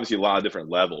there's obviously a lot of different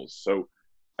levels. So,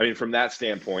 I mean, from that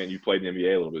standpoint, you played in the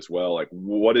NBA a little bit as well. Like,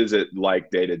 what is it like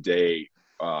day to day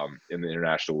in the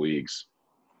international leagues?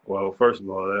 Well, first of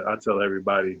all, I tell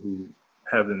everybody who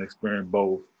hasn't experienced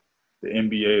both, the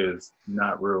NBA is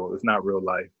not real. It's not real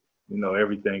life. You know,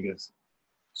 everything is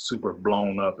super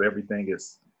blown up. Everything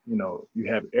is, you know,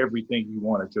 you have everything you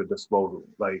want at your disposal,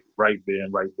 like right there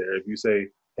and right there. If you say,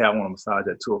 "Hey, I want a massage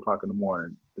at 2:00 in the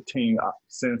morning," the team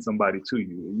sends somebody to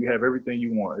you. You have everything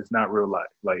you want. It's not real life.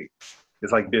 Like,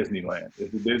 it's like Disneyland.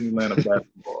 It's the Disneyland of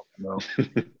basketball, you know?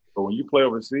 But when you play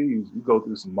overseas, you go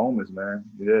through some moments, man.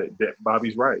 That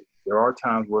Bobby's right. There are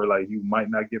times where, like, you might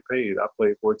not get paid. I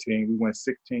played for a team. We win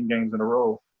 16 games in a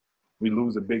row. We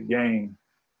lose a big game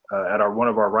at one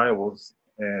of our rivals,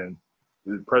 and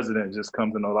the president just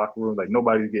comes in the locker room like,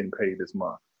 "Nobody's getting paid this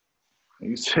month." And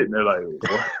you're sitting there like,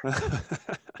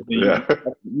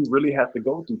 what? You really have to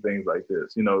go through things like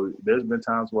this. You know, there's been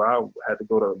times where I had to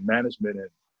go to management, and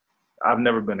I've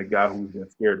never been a guy who's been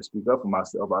scared to speak up for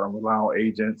myself. I don't rely on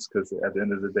agents because at the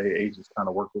end of the day, agents kind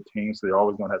of work with teams, so they're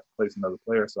always going to have to place another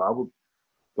player. So I would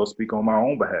go speak on my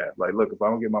own behalf. Like, look, if I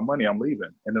don't get my money, I'm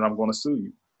leaving, and then I'm going to sue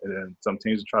you. And then some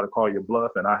teams will try to call your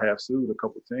bluff, and I have sued a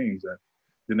couple of teams, and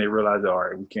then they realize, all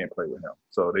right, we can't play with him.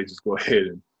 So they just go ahead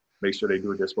and make sure they do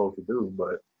what they're supposed to do.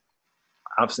 But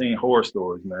I've seen horror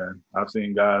stories, man. I've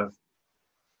seen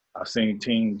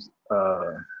teams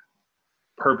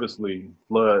purposely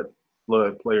flood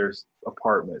players'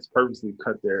 apartments, purposely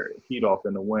cut their heat off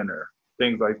in the winter,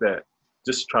 things like that,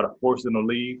 just to try to force them to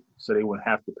leave so they wouldn't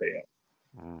have to pay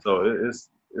them. So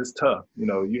it's tough. You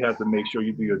know, you have to make sure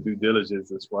you do your due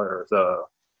diligence as far as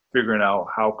figuring out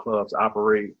how clubs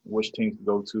operate, which teams to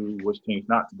go to, which teams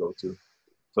not to go to.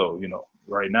 So, you know,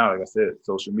 right now, like I said,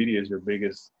 social media is your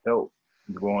biggest help.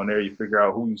 You go on there, you figure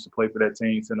out who used to play for that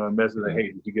team, send them a message like,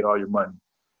 "Hey, did you get all your money?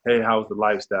 Hey, how's the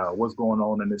lifestyle? What's going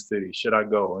on in this city? Should I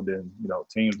go?" And then, you know,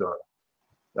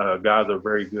 guys are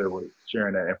very good with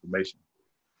sharing that information.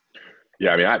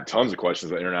 Yeah, I mean, I have tons of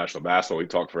questions about international basketball. We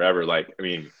talk forever. Like, I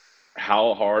mean,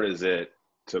 how hard is it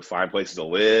to find places to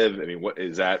live? I mean, what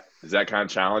is that kind of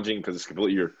challenging because it's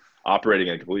completely, you're operating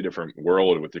in a completely different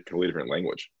world with a completely different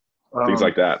language, things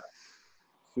like that.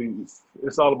 See,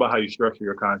 it's all about how you structure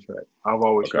your contract. I've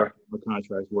always structured my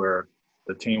contracts where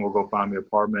the team will go find me an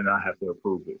apartment and I have to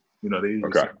approve it. You know, they use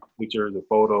pictures and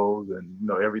photos and, you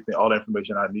know, everything, all the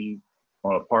information I need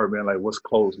on an apartment, like what's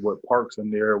close, what parks are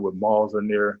near, what malls are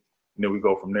near. we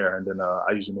go from there. And then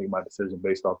I usually make my decision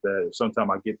based off that. If sometime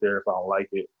I get there, if I don't like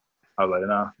it, I was like,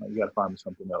 nah, you got to find me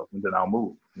something else. And then I'll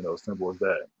move, as simple as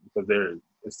that. Because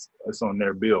it's on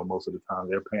their bill most of the time.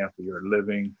 They're paying for your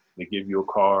living. They give you a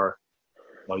car.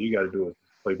 All you got to do is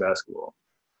play basketball.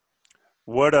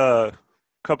 What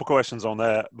couple questions on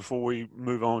that before we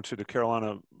move on to the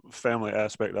Carolina family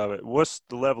aspect of it. What's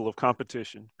the level of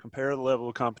competition? Compare the level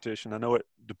of competition. I know it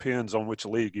depends on which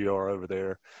league you are over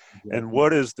there. Exactly. And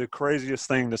what is the craziest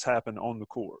thing that's happened on the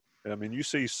court? I mean, you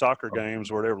see soccer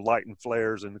games where they're lighting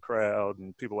flares in the crowd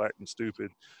and people acting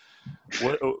stupid.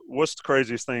 What's the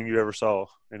craziest thing you ever saw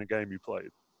in a game you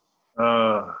played?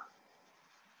 The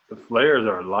flares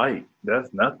are light.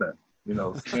 That's nothing.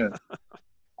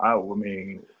 I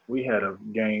mean, we had a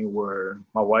game where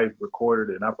my wife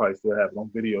recorded it, and I probably still have it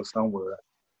on video somewhere.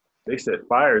 They set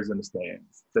fires in the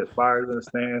stands. They're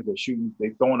shooting. They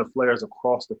throwing the flares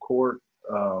across the court.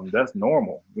 That's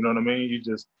normal. You know what I mean?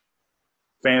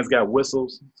 Fans got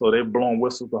whistles, so they're blowing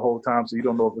whistles the whole time, so you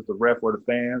don't know if it's the ref or the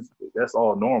fans. That's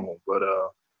all normal. But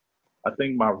I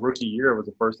think my rookie year was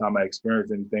the first time I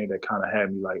experienced anything that kind of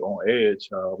had me like on edge.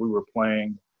 We were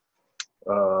playing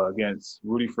against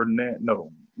Rudy Fernandez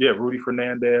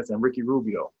and Ricky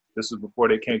Rubio. This was before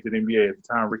they came to the NBA. At the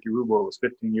time, Ricky Rubio was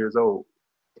 15 years old.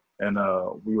 And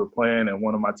we were playing, and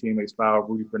one of my teammates fouled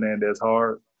Rudy Fernandez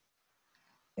hard.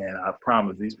 And I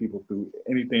promise these people threw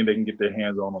anything they can get their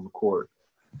hands on the court.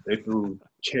 They threw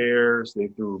chairs, they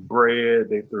threw bread,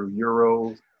 they threw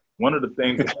euros. One of the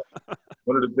things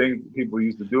people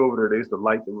used to do over there, they used to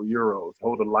light the euros,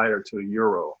 hold a lighter to a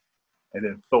euro, and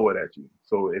then throw it at you.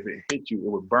 So if it hit you,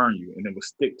 it would burn you, and it would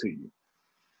stick to you.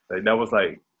 That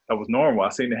was normal. I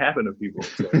seen it happen to people.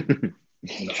 So,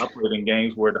 I played in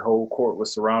games where the whole court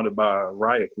was surrounded by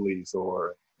riot police,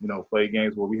 or played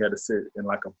games where we had to sit in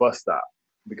like a bus stop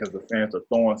because the fans are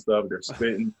throwing stuff, they're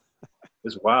spitting.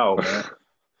 It's wild, man.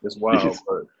 It's wild,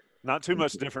 but not too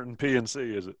much different than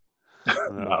PNC, is it?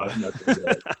 No, it's not too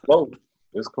bad. Close.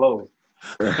 It's close.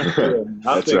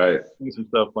 That's right. See some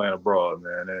stuff playing abroad,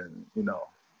 man, and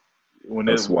when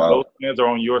those fans are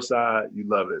on your side, you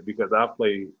love it. Because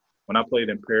when I played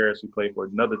in Paris, we played for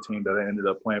another team that I ended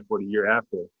up playing for the year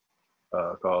after,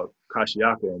 called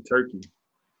Karşıyaka in Turkey.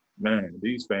 Man,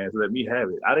 these fans let me have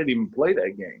it. I didn't even play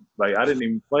that game. Like, I didn't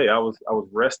even play. I was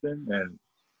resting, and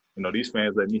these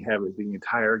fans let me have it the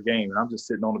entire game, and I'm just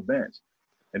sitting on the bench.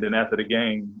 And then after the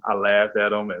game, I laughed at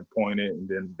them and pointed, and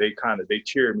then they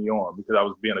cheered me on because I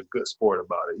was being a good sport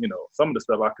about it. Some of the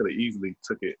stuff I could have easily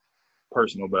took it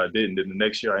personal, but I didn't. Then the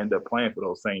next year I ended up playing for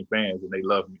those same fans, and they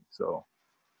loved me. So,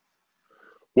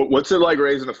 what's it like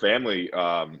raising a family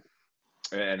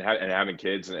and having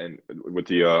kids and with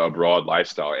the abroad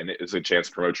lifestyle? And it's a chance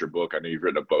to promote your book. I know you've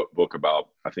written a book about,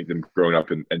 I think, them growing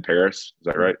up in Paris. Is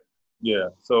that right? Yeah.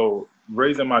 So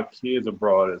raising my kids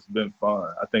abroad has been fun.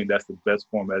 I think that's the best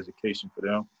form of education for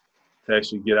them, to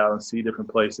actually get out and see different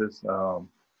places.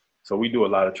 So we do a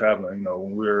lot of traveling.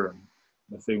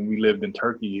 When we lived in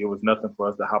Turkey, it was nothing for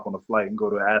us to hop on a flight and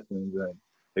go to Athens and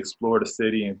explore the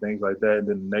city and things like that. And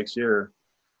then the next year,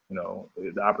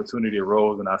 the opportunity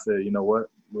arose, and I said, you know what,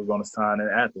 we're going to sign in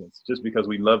Athens, just because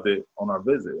we loved it on our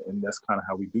visit. And that's kind of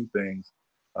how we do things.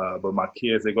 But my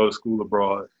kids, they go to school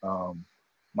abroad.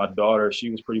 My daughter, she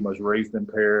was pretty much raised in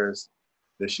Paris.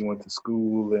 Then she went to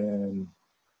school, and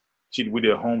we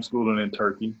did homeschooling in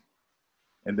Turkey.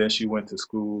 And then she went to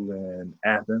school in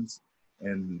Athens,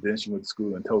 and then she went to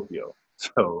school in Tokyo.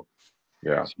 So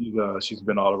yeah, she's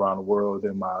been all around the world.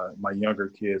 And my younger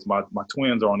kids, my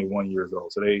twins are only 1 year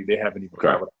old, so they haven't even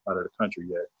traveled out of the country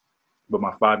yet. But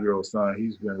my 5-year-old son,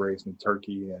 he's been raised in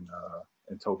Turkey and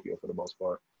in Tokyo for the most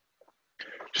part.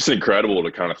 Just incredible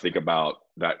to kind of think about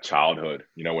that childhood,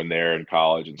 when they're in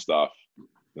college and stuff.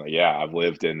 I've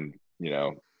lived in,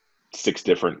 6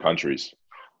 different countries.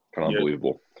 Kind of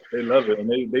unbelievable. They love it. And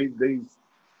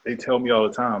they tell me all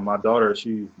the time. My daughter,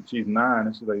 she's 9,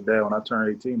 and she's like, Dad, when I turn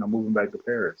 18, I'm moving back to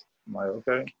Paris. I'm like,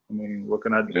 okay. I mean, what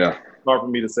can I do? Yeah. It's hard for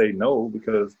me to say no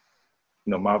because,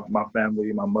 my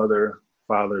family, my mother,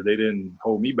 father, they didn't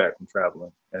hold me back from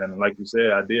traveling. And like you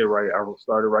said, I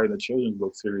started writing a children's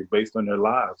book series based on their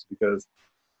lives, because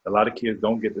a lot of kids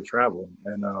don't get to travel.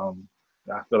 And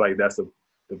I feel like that's the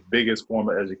biggest form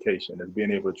of education, is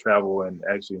being able to travel and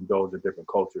actually indulge in different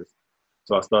cultures.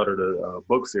 So I started a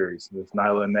book series. It's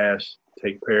Nyla and Nash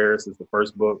Take Paris is the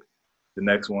first book. The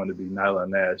next one to be Nyla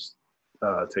and Nash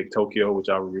Take Tokyo, which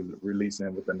I'll be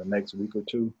releasing within the next week or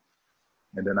two.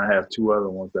 And then I have 2 other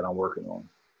ones that I'm working on.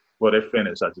 Well, they're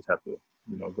finished. I just have to,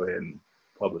 go ahead and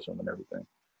publish them and everything.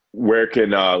 Where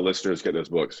can listeners get those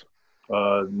books?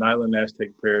 Nyla and Nash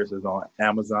Take Paris is on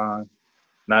Amazon.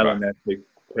 Nyla and Nash Take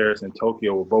Paris and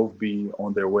Tokyo will both be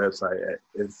on their website.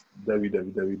 It's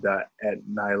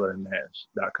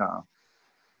www.atnylaandnash.com.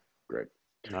 Great.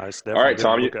 Nice. All right,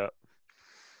 Tom. Look up.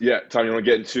 Yeah, Tom, you want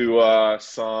to get into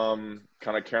some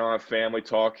kind of Carolina family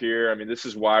talk here? I mean, this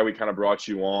is why we kind of brought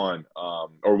you on,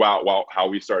 or how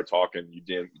we started talking. You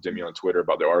did me on Twitter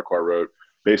about the article I wrote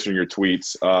based on your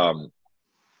tweets.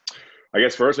 I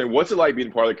guess first, I mean, what's it like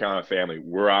being part of the Carolina family?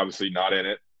 We're obviously not in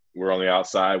it. We're on the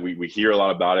outside. We hear a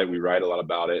lot about it. We write a lot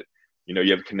about it. You know,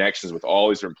 you have connections with all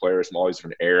these different players from all these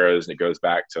different eras, and it goes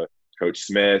back to Coach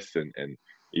Smith and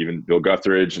even Bill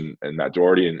Guthridge and Matt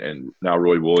Doherty and now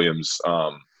Roy Williams.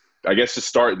 I guess to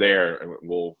start there, and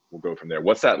we'll go from there.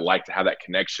 What's that like to have that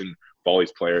connection with all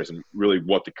these players and really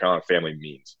what the Carolina family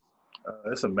means?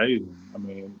 It's amazing. I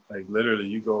mean, like literally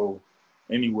you go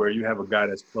anywhere, you have a guy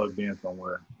that's plugged in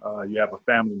somewhere. You have a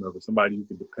family member, somebody you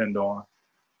can depend on.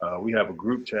 We have a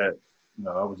group chat. You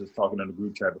know, I was just talking in the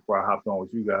group chat before I hopped on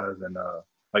with you guys. And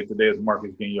like today is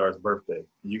Marcus Ginyard's birthday.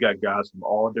 You got guys from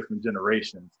all different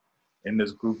generations in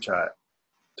this group chat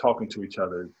talking to each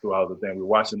other throughout the thing. We're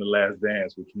watching The Last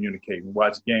Dance. We're communicating. We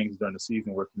watch games during the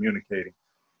season. We're communicating.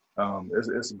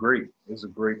 It's great. It's a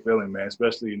great feeling, man.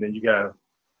 Especially, and then you got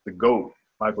the GOAT,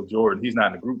 Michael Jordan. He's not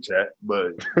in the group chat,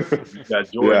 but you got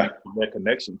Jordan, that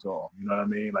connection to him. You know what I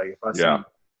mean? Like if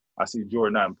I see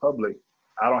Jordan out in public,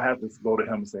 I don't have to go to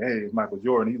him and say, "Hey, it's Michael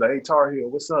Jordan." He's like, "Hey, Tar Heel,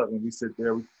 what's up?" And we sit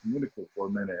there, we communicate for a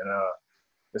minute, and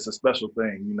it's a special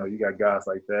thing. You know, you got guys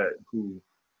like that who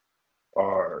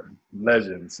are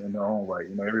legends in their own right.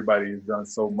 You know, everybody has done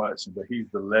so much, but he's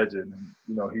the legend, and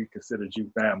you know, he considers you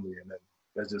family, and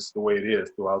that's just the way it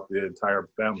is throughout the entire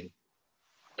family.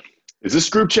 Is this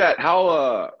group chat,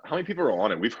 how many people are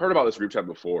on it? We've heard about this group chat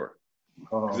before.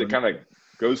 Because it kind of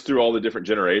goes through all the different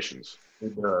generations.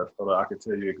 It does. So I can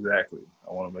tell you exactly.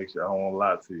 I want to make sure I don't want to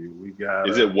lie to you. We got.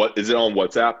 Is it on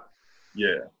WhatsApp?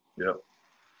 Yeah. Yep.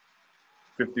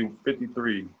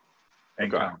 53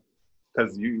 and count.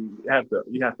 Because you have to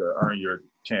earn your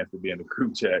chance to be in the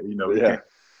group chat. You know. Yeah.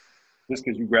 Just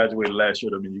because you graduated last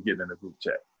year, doesn't mean you get in the group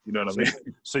chat. You know what I mean?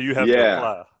 So you have to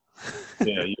apply.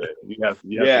 Yeah. You have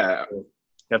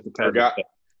to pass.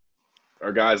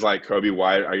 Are guys like Kobe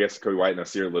White? I guess Kobe White and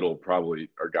Nasir Little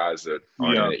probably are guys that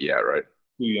aren't in it yet, right?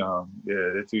 Too young. Yeah,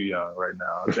 they're too young right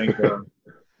now. I think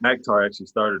Maktar actually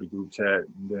started the group chat,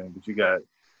 but you got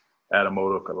Adam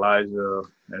Odok, Elijah,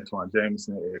 Antoine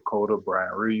Jameson, Ed Cota,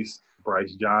 Brian Reese,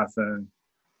 Bryce Johnson,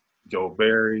 Joe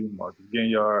Barry, Marcus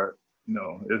Ginyard. You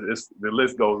know, it's the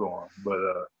list goes on. But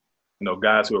you know,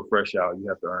 guys who are fresh out, you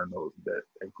have to earn that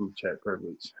group chat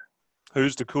privilege.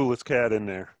 Who's the coolest cat in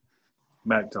there?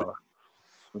 Maktar.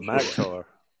 Maktar.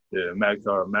 Yeah,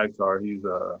 Maktar. He's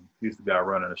the guy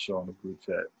running the show in the group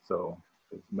chat. So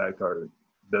if Maktar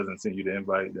doesn't send you the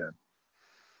invite, then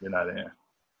you're not in.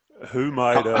 Who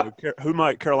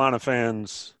might Carolina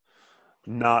fans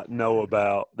not know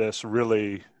about that's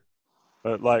really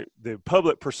like the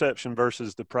public perception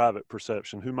versus the private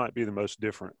perception? Who might be the most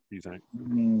different, do you think?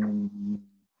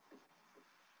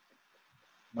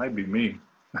 Might be me.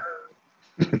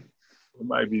 It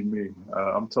might be me.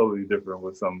 I'm totally different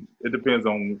with some. It depends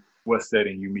on what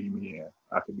setting you meet me in.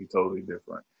 I could be totally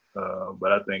different.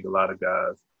 But I think a lot of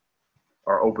guys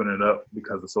are opening up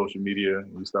because of social media.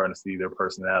 And we're starting to see their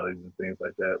personalities and things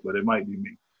like that. But it might be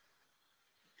me.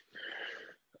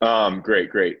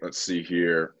 Great. Let's see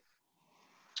here.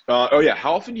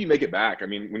 How often do you make it back? I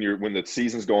mean, when the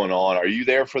season's going on, are you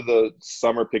there for the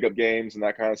summer pickup games and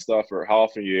that kind of stuff, or how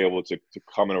often are you able to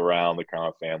come in around the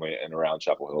Carolina family and around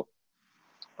Chapel Hill?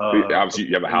 Obviously,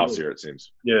 you have a house here, it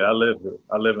seems. Yeah, I live here.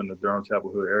 I live in the Durham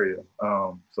Chapel Hill area.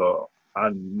 So I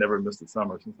never missed a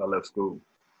summer since I left school.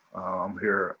 I'm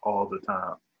here all the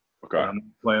time. Okay. When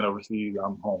I'm playing overseas,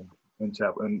 I'm home in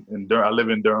Chapel. In Durham, I live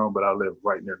in Durham, but I live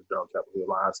right near the Durham Chapel Hill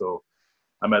line. So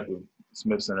I'm at the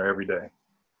Smith Center every day.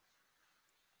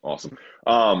 Awesome.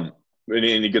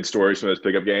 Any good stories from those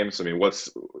pickup games? I mean,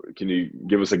 can you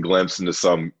give us a glimpse into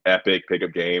some epic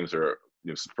pickup games or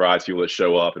surprise people that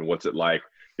show up, and what's it like?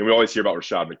 And we always hear about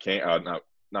Rashad McCain, not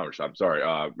Rashad. I'm sorry,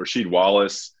 Rasheed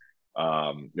Wallace.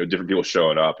 Different people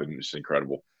showing up, and it's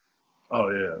incredible. Oh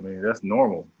yeah, I mean that's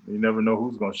normal. You never know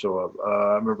who's going to show up.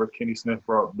 I remember Kenny Smith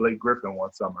brought Blake Griffin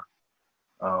one summer.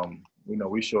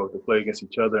 We show up to play against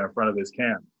each other in front of his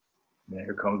camp. And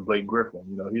here comes Blake Griffin.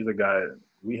 He's a guy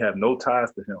we have no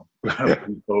ties to him.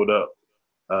 He showed up.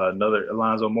 Another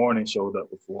Alonzo Mourning showed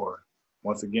up before.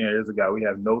 Once again, here's a guy we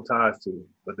have no ties to,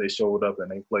 but they showed up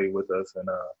and they played with us. And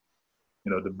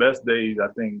the best days I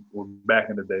think were back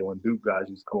in the day when Duke guys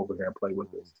used to come over here and play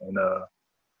with us. And I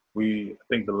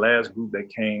think the last group that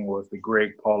came was the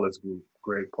Greg Paulus group.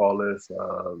 Greg Paulus,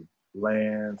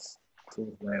 Lance,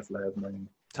 What's Lance's last name?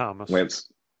 Thomas.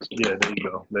 Lance. Yeah, there you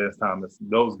go. Lance Thomas.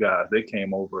 Those guys, they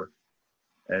came over.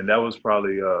 And that was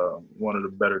probably one of the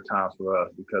better times for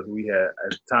us because we had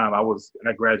at the time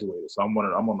I graduated, so I'm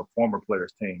on the former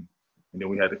players team, and then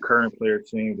we had the current player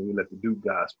team. Then we let the Duke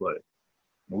guys play,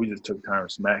 and we just took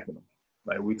turns smacking them.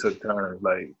 Like we took turns.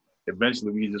 Like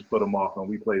eventually we just put them off and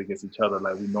we played against each other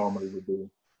like we normally would do.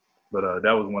 But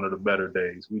that was one of the better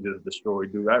days. We just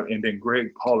destroyed Duke. And then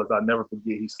Greg Paulus, I'll never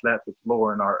forget. He slapped the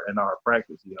floor in our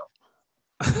practice,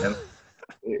 And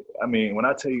I mean, when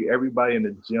I tell you everybody in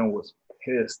the gym was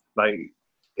pissed, like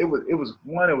it was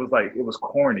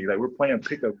corny. Like we're playing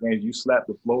pickup games, you slap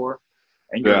the floor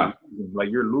and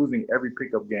you're losing every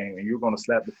pickup game and you're gonna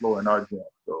slap the floor in our gym.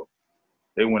 So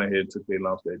they went ahead and took their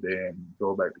lumps that day and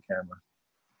drove back the camera.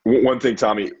 One thing,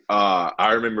 Tommy,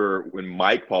 I remember when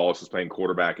Mike Paulus was playing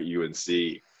quarterback at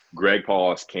UNC, Greg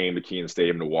Paulus came to Kenan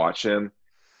Stadium to watch him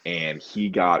and he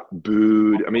got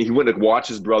booed. I mean, he went to watch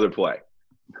his brother play,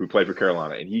 who played for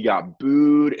Carolina, and he got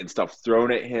booed and stuff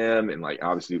thrown at him, and like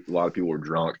obviously a lot of people were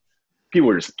drunk. People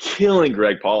were just killing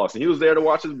Greg Paulus, and he was there to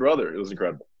watch his brother. It was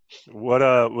incredible. What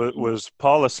was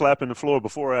Paulus slapping the floor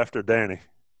before or after Danny?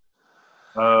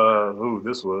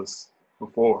 This was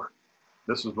before.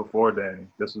 This was before Danny.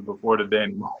 This was before the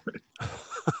Danny moment.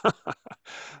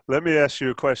 Let me ask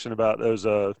you a question about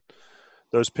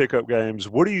those pickup games.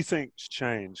 What do you think's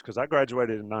changed? Because I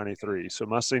graduated in '93, so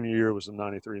my senior year was the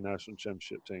 '93 national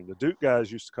championship team. The Duke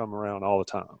guys used to come around all the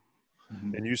time.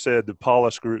 Mm-hmm. And you said the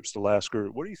Paulus group's the last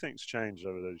group. What do you think's changed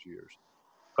over those years?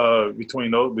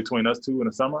 Between us two in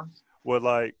the summer? Well,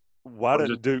 like, why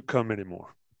doesn't Duke come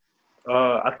anymore?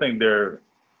 I think there's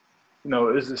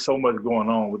just so much going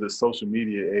on with this social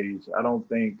media age. I don't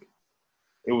think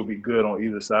it would be good on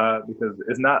either side because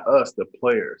it's not us, the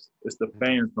players. It's the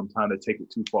fans sometimes that take it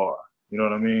too far. You know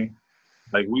what I mean?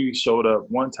 Like we showed up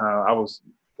one time,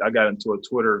 I got into a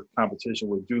Twitter competition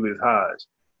with Julius Hodge.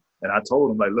 And I told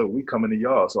him, like, look, we coming to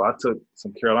y'all. So I took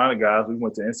some Carolina guys. We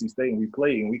went to NC State and we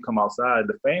played and we come outside.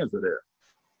 The fans are there.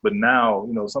 But now,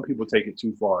 some people take it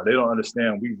too far. They don't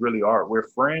understand we really are. We're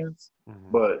friends.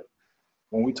 Mm-hmm. But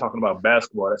when we're talking about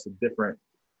basketball, that's a different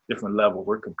level.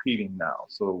 We're competing now.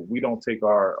 So we don't take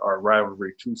our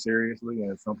rivalry too seriously,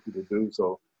 and some people do.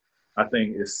 So I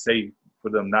think it's safe for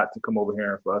them not to come over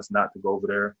here and for us not to go over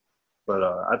there. But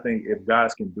I think if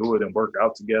guys can do it and work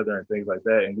out together and things like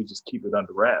that, and we just keep it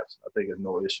under wraps, I think there's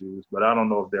no issues. But I don't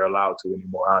know if they're allowed to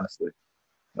anymore, honestly.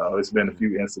 It's been a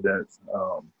few incidents.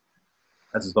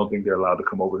 I just don't think they're allowed to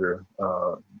come over here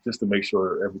just to make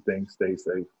sure everything stays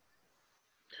safe.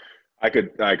 I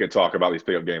could talk about these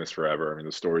pickup games forever. I mean,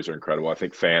 the stories are incredible. I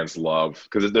think fans love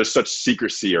because there's such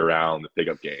secrecy around the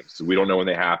pickup games. So we don't know when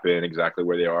they happen, exactly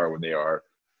where they are, when they are.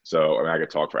 So I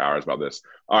could talk for hours about this.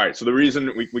 All right. So the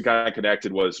reason we kind of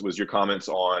connected was your comments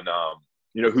on,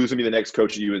 who's going to be the next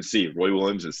coach at UNC. Roy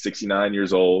Williams is 69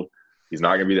 years old. He's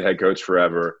not going to be the head coach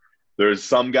forever. There's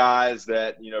some guys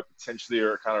that, potentially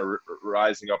are kind of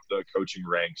rising up the coaching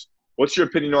ranks. What's your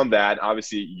opinion on that?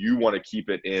 Obviously, you want to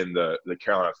keep it in the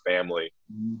Carolina family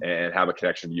and have a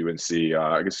connection to UNC.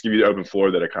 I guess give you the open floor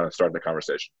there to kind of start the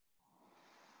conversation.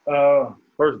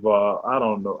 First of all, I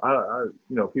don't know. I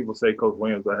people say Coach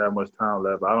Williams don't have much time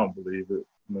left. I don't believe it.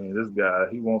 I mean, this guy,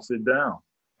 he won't sit down.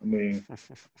 I mean,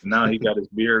 now he got his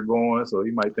beard going, so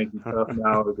he might think he's tough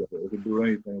now. He can do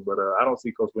anything. But I don't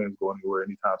see Coach Williams going anywhere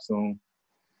anytime soon.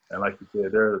 And like you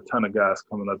said, there are a ton of guys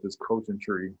coming up this coaching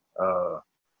tree. I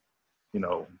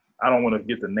don't want to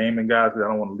get the naming guys because I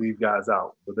don't want to leave guys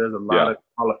out. But there's a lot of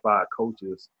qualified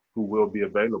coaches who will be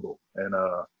available. And,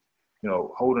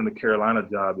 holding the Carolina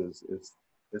job is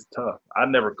tough. I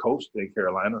never coached in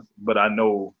Carolina, but I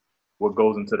know what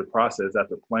goes into the process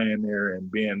after playing there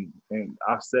and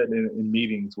I've sat in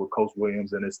meetings with Coach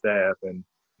Williams and his staff and,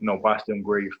 watched them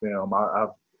grade film.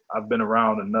 I've been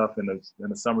around enough in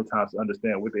the summertime to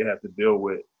understand what they have to deal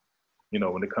with.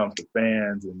 When it comes to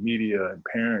fans and media and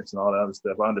parents and all that other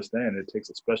stuff, I understand it takes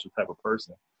a special type of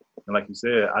person. And like you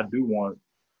said, I do want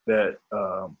that.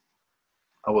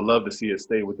 I would love to see it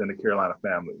stay within the Carolina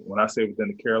family. When I say within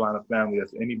the Carolina family,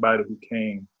 that's anybody who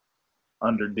came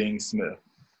under Dean Smith,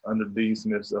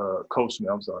 Coach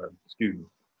Smith,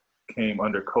 came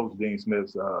under Coach Dean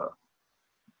Smith's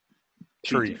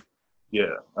tree.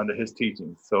 Yeah, under his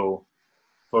teaching. So,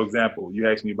 for example, you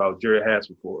asked me about Jerry Hass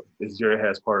before. Is Jerry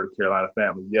Hass part of the Carolina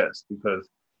family? Yes, because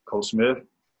Coach Smith,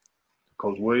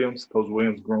 Coach Williams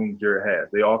groomed Jerry Hass.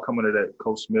 They all come under that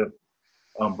Coach Smith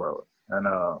umbrella. And,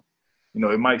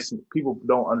 people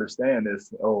don't understand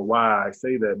this or why I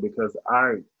say that because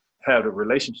I have a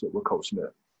relationship with Coach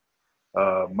Smith.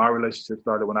 My relationship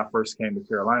started when I first came to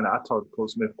Carolina. I talked to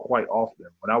Coach Smith quite often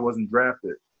when I wasn't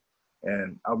drafted.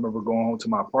 And I remember going home to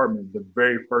my apartment. The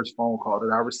very first phone call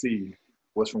that I received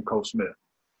was from Coach Smith.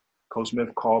 Coach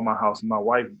Smith called my house, and my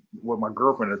wife, with my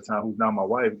girlfriend at the time, who's now my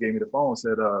wife, gave me the phone and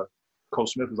said,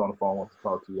 Coach Smith is on the phone, wants to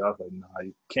talk to you. I was like, nah,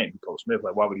 you can't be Coach Smith.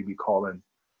 Like, why would he be calling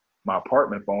my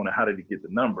apartment phone, and how did he get the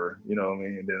number? You know what I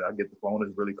mean? And then I get the phone,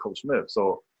 it's really Coach Smith.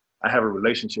 So I have a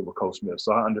relationship with Coach Smith.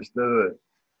 So I understood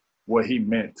what he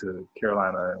meant to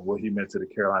Carolina and what he meant to the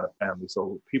Carolina family.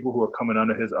 So people who are coming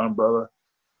under his umbrella,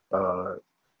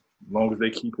 as long as they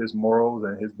keep his morals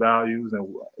and his values and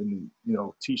you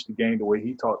know, teach the game the way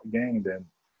he taught the game, then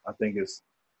I think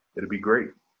it'll be great.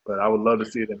 But I would love to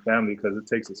see it in family because it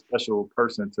takes a special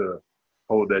person to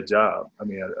hold that job. I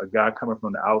mean, a guy coming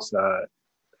from the outside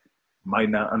might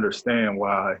not understand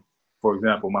why, for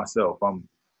example, myself, I'm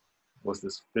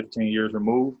 15 years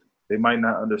removed. They might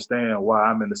not understand why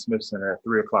I'm in the Smith Center at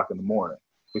 3:00 in the morning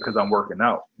because I'm working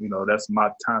out. You know, that's my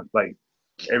time. Like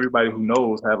everybody who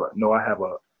knows I have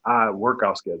a odd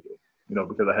workout schedule, you know,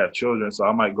 because I have children. So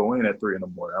I might go in at 3 in the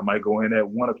morning. I might go in at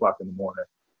 1:00 in the morning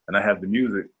and I have the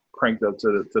music cranked up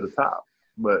to the top.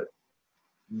 But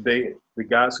the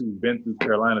guys who've been through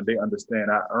Carolina, they understand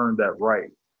I earned that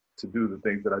right to do the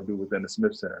things that I do within the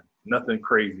Smith Center. Nothing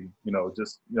crazy,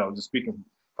 just speaking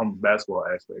from a basketball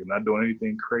aspect, not doing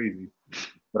anything crazy,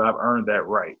 but I've earned that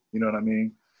right. You know what I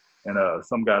mean? And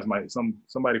somebody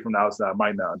from the outside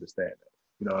might not understand that.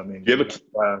 You know what I mean? Do you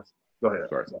have Go ahead.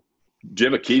 Sorry. Do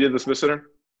you have a key to the Smith Center?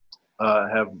 I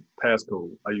have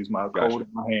passcode. I use my code in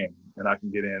my hand, and I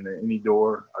can get in at any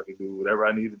door. I can do whatever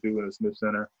I need to do in the Smith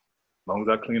Center, as long as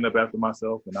I clean up after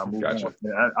myself and I move on.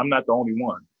 And I'm not the only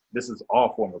one. This is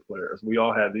all former players. We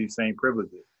all have these same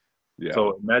privileges. Yeah.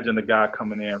 So imagine the guy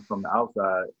coming in from the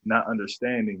outside, not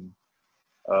understanding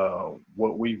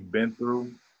what we've been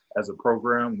through as a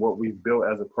program, what we've built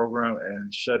as a program,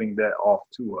 and shutting that off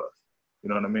to us. You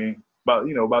know what I mean? By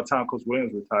the time Coach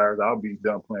Williams retires, I'll be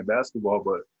done playing basketball,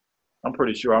 but I'm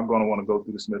pretty sure I'm going to want to go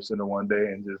through the Smith Center one day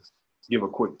and just give a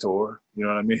quick tour. You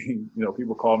know what I mean?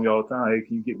 People call me all the time. Hey,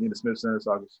 can you get me in the Smith Center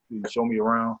so I can show me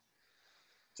around?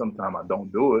 Sometimes I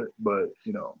don't do it, but,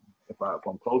 if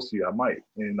I'm close to you, I might.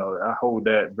 I hold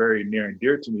that very near and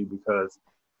dear to me because,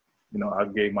 I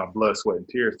gave my blood, sweat, and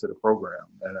tears to the program.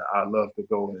 And I love to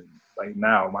go and, like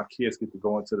now, my kids get to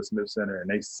go into the Smith Center and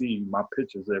they see my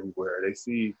pictures everywhere. They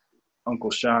see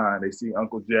Uncle Sean, they see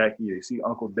Uncle Jackie, they see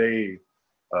Uncle Dave,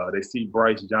 they see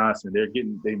Bryce Johnson. They're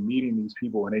meeting these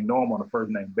people and they know them on a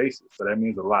first name basis. So that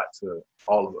means a lot to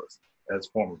all of us as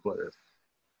former players.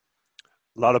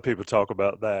 A lot of people talk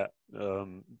about that.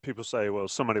 People say, well,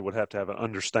 somebody would have to have an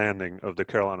understanding of the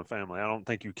Carolina family. I don't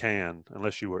think you can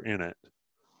unless you were in it.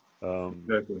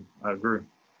 Exactly. I agree.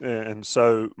 And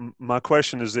so my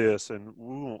question is this, and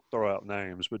we won't throw out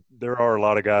names, but there are a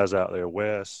lot of guys out there,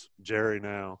 Wes, Jerry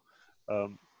now.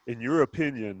 In your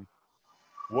opinion,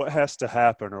 what has to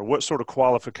happen or what sort of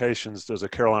qualifications does a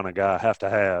Carolina guy have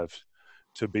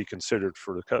to be considered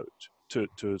for the coach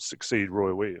to succeed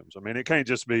Roy Williams? I mean, it can't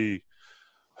just be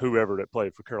whoever that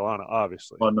played for Carolina,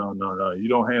 obviously. Oh, no. You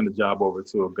don't hand the job over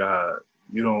to a guy.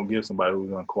 You don't give somebody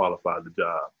who's unqualified the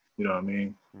job. You know what I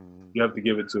mean? Mm-hmm. You have to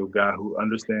give it to a guy who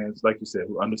understands, like you said,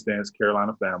 who understands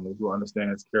Carolina family, who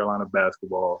understands Carolina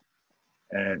basketball,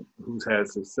 and who's had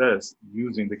success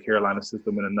using the Carolina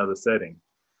system in another setting.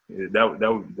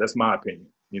 That's my opinion.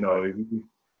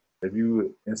 If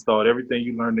you installed everything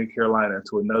you learned in Carolina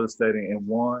into another setting and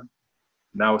won,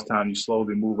 now it's time you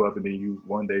slowly move up and then you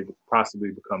one day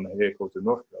possibly become the head coach of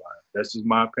North Carolina. That's just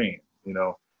my opinion.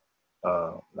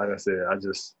 Like I said,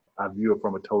 I view it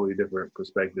from a totally different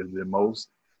perspective than most.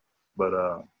 But,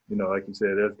 like you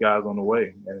said, there's guys on the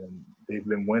way and they've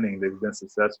been winning. They've been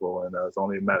successful. And it's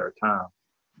only a matter of time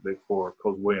for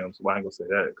Coach Williams. Well, I ain't going to say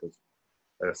that because,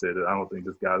 like I said, I don't think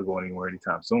this guy's going anywhere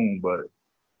anytime soon. But,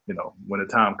 when the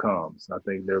time comes, I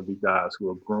think there'll be guys who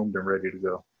are groomed and ready to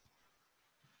go.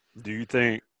 Do you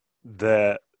think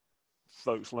that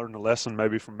folks learned a lesson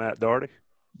maybe from Matt Doherty?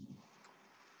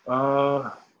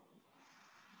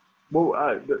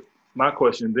 My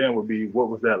question then would be, what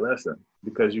was that lesson?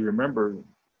 Because you remember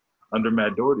under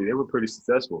Matt Doherty, they were pretty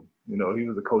successful. He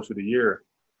was the coach of the year.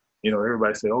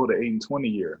 Everybody say, oh, the 8-20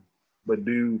 year. But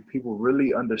do people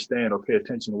really understand or pay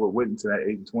attention to what went into that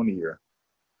 8-20 year?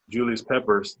 Julius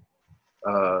Peppers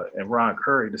and Ron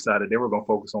Curry decided they were going to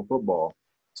focus on football.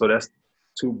 So that's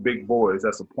two big boys.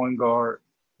 That's a point guard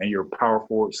and your power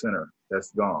forward center.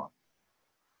 That's gone.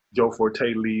 Joe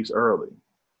Forte leaves early.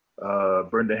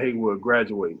 Brendan Haywood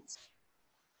graduates.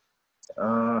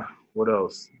 What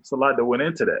else? It's a lot that went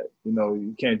into that.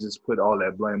 You can't just put all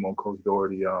that blame on Coach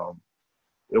Doherty.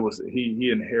 he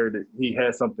inherited. He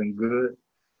had something good,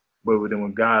 but then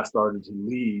when guys started to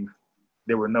leave,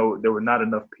 there were not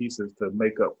enough pieces to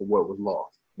make up for what was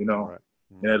lost. You know, Right.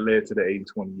 and that led to the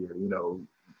 80-20 year. You know,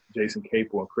 Jason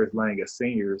Capel and Chris Lang as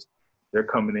seniors, they're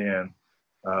coming in.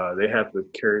 They have to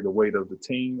carry the weight of the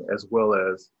team as well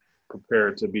as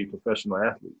prepare to be professional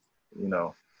athletes. You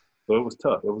know, so it was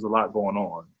tough. It was a lot going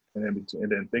on, and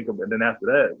then after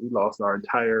that, we lost our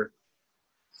entire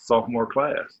sophomore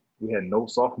class. We had no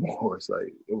sophomores.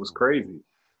 Like, it was crazy.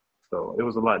 So it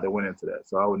was a lot that went into that.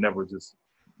 So I would never just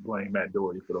blame Matt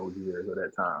Doherty for those years at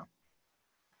that time.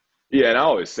 Yeah, and I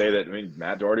always say that, I mean,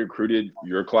 Matt Doherty recruited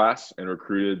your class and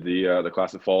recruited the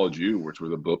class that followed you, which were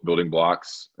the building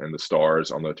blocks and the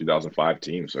stars on the 2005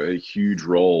 team. So a huge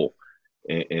role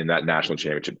in that national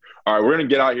championship. All right, we're going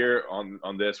to get out here on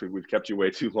this. We've kept you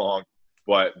way too long.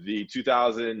 But the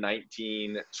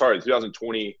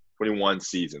 2020-21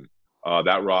 season,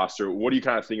 that roster, what do you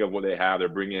kind of think of what they have? They're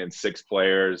bringing in 6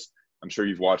 players. I'm sure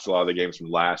you've watched a lot of the games from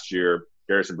last year.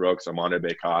 Garrison Brooks, Armando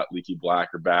Bacot, Leaky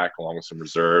Black are back, along with some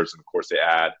reserves. And, of course, they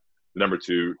add the number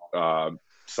 2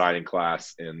 signing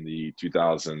class in the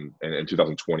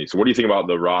 2020. So what do you think about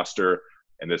the roster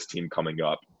and this team coming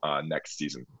up next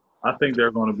season? I think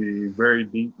they're going to be very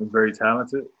deep and very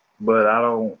talented, but I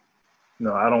don't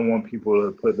want people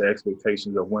to put the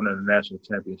expectations of winning the national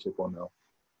championship on them.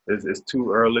 It's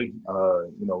too early.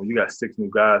 When you got 6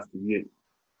 new guys to get,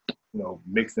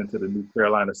 mixed into the new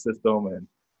Carolina system, and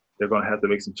they're going to have to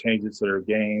make some changes to their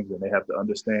games, and they have to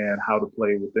understand how to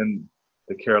play within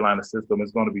the Carolina system.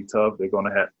 It's going to be tough. They're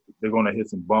going to hit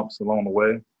some bumps along the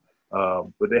way,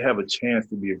 but they have a chance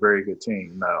to be a very good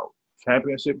team. Now,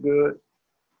 championship good,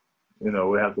 we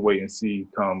have to wait and see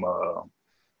come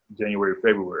January,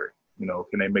 February.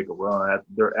 Can they make a run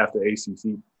after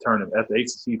ACC tournament, after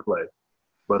ACC play?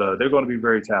 But they're going to be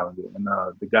very talented. And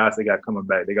the guys they got coming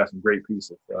back, they got some great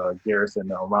pieces. Garrison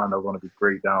and Armando are going to be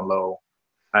great down low.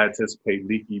 I anticipate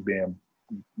Leaky being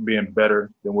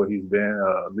better than what he's been.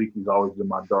 Leaky's always been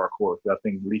my dark horse. I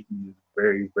think Leaky is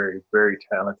very, very, very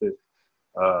talented.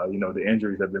 The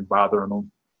injuries have been bothering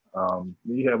him.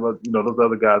 You have those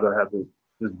other guys that have to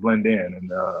just blend in,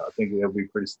 and I think they'll be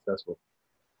pretty successful.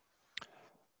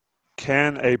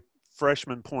 Can a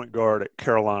freshman point guard at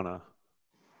Carolina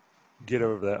get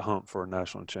over that hump for a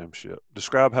national championship?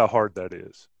 Describe how hard that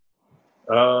is.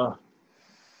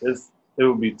 It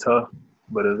would be tough,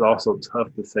 but it's also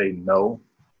tough to say no,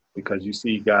 because you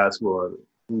see guys who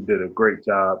did a great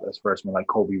job as freshmen, like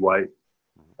Kobe White.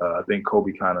 I think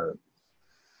Kobe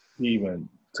he even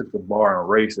took the bar and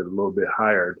raised it a little bit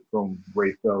higher from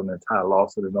Ray Felton and Ty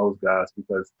Lawson and those guys,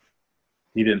 because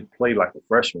he didn't play like a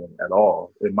freshman at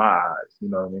all, in my eyes. You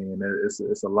know what I mean?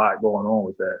 It's a lot going on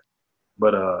with that.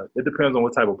 But it depends on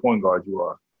what type of point guard you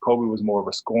are. Kobe was more of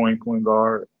a scoring point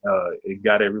guard. It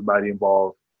got everybody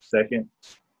involved second,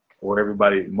 or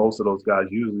most of those guys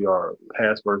usually are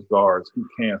pass-first guards who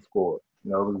can score. It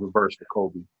was reversed for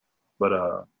Kobe. But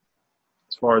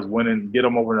as far as winning, get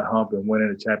them over the hump and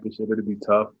winning a championship, it'll be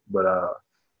tough. But I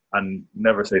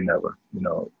never say never.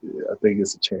 I think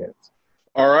it's a chance.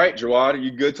 All right, Jawad, are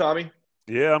you good, Tommy?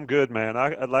 Yeah, I'm good, man.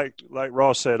 I like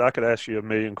Ross said, I could ask you a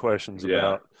million questions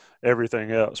about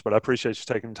everything else, but I appreciate you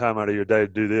taking time out of your day to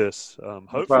do this.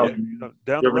 Hopefully,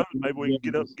 down the road, maybe we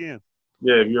can get up again.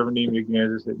 Yeah, if you ever need me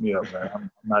again, just hit me up, man. I'm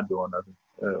not doing nothing.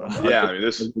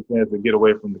 This is a chance to get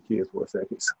away from the kids for a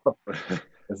second. So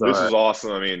this is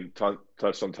awesome. I mean,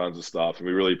 touched on tons of stuff, and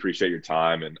we really appreciate your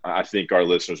time. And I think our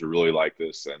listeners will really like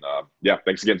this. And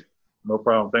thanks again. No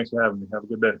problem. Thanks for having me. Have a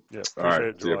good day. Yeah, appreciate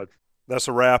it, Jawad. That's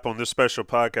a wrap on this special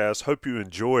podcast. Hope you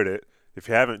enjoyed it. If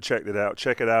you haven't checked it out,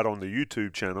 check it out on the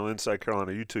YouTube channel, Inside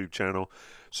Carolina YouTube channel.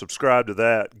 Subscribe to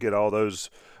that. Get all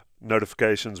those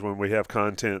notifications when we have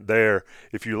content there.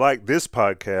 If you like this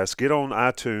podcast, get on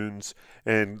iTunes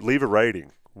and leave a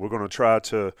rating. We're going to try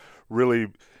to really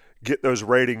get those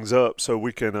ratings up so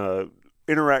we can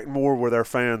interact more with our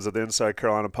fans of the Inside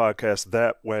Carolina podcast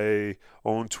that way,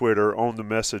 on Twitter, on the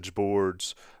message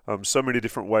boards. So many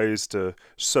different ways to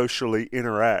socially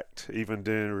interact, even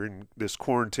during this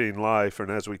quarantine life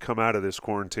and as we come out of this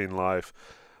quarantine life.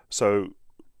 So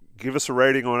give us a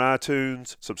rating on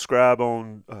iTunes, subscribe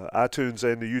on iTunes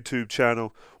and the YouTube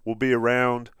channel. We'll be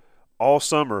around all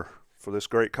summer for this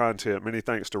great content. Many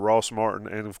thanks to Ross Martin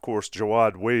and, of course,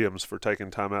 Jawad Williams for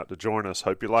taking time out to join us.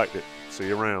 Hope you liked it. See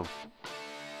you around.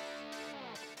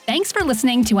 Thanks for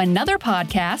listening to another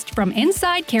podcast from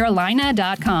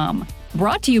InsideCarolina.com.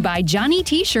 Brought to you by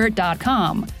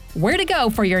JohnnyT-Shirt.com. Where to go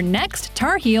for your next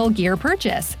Tar Heel gear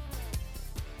purchase.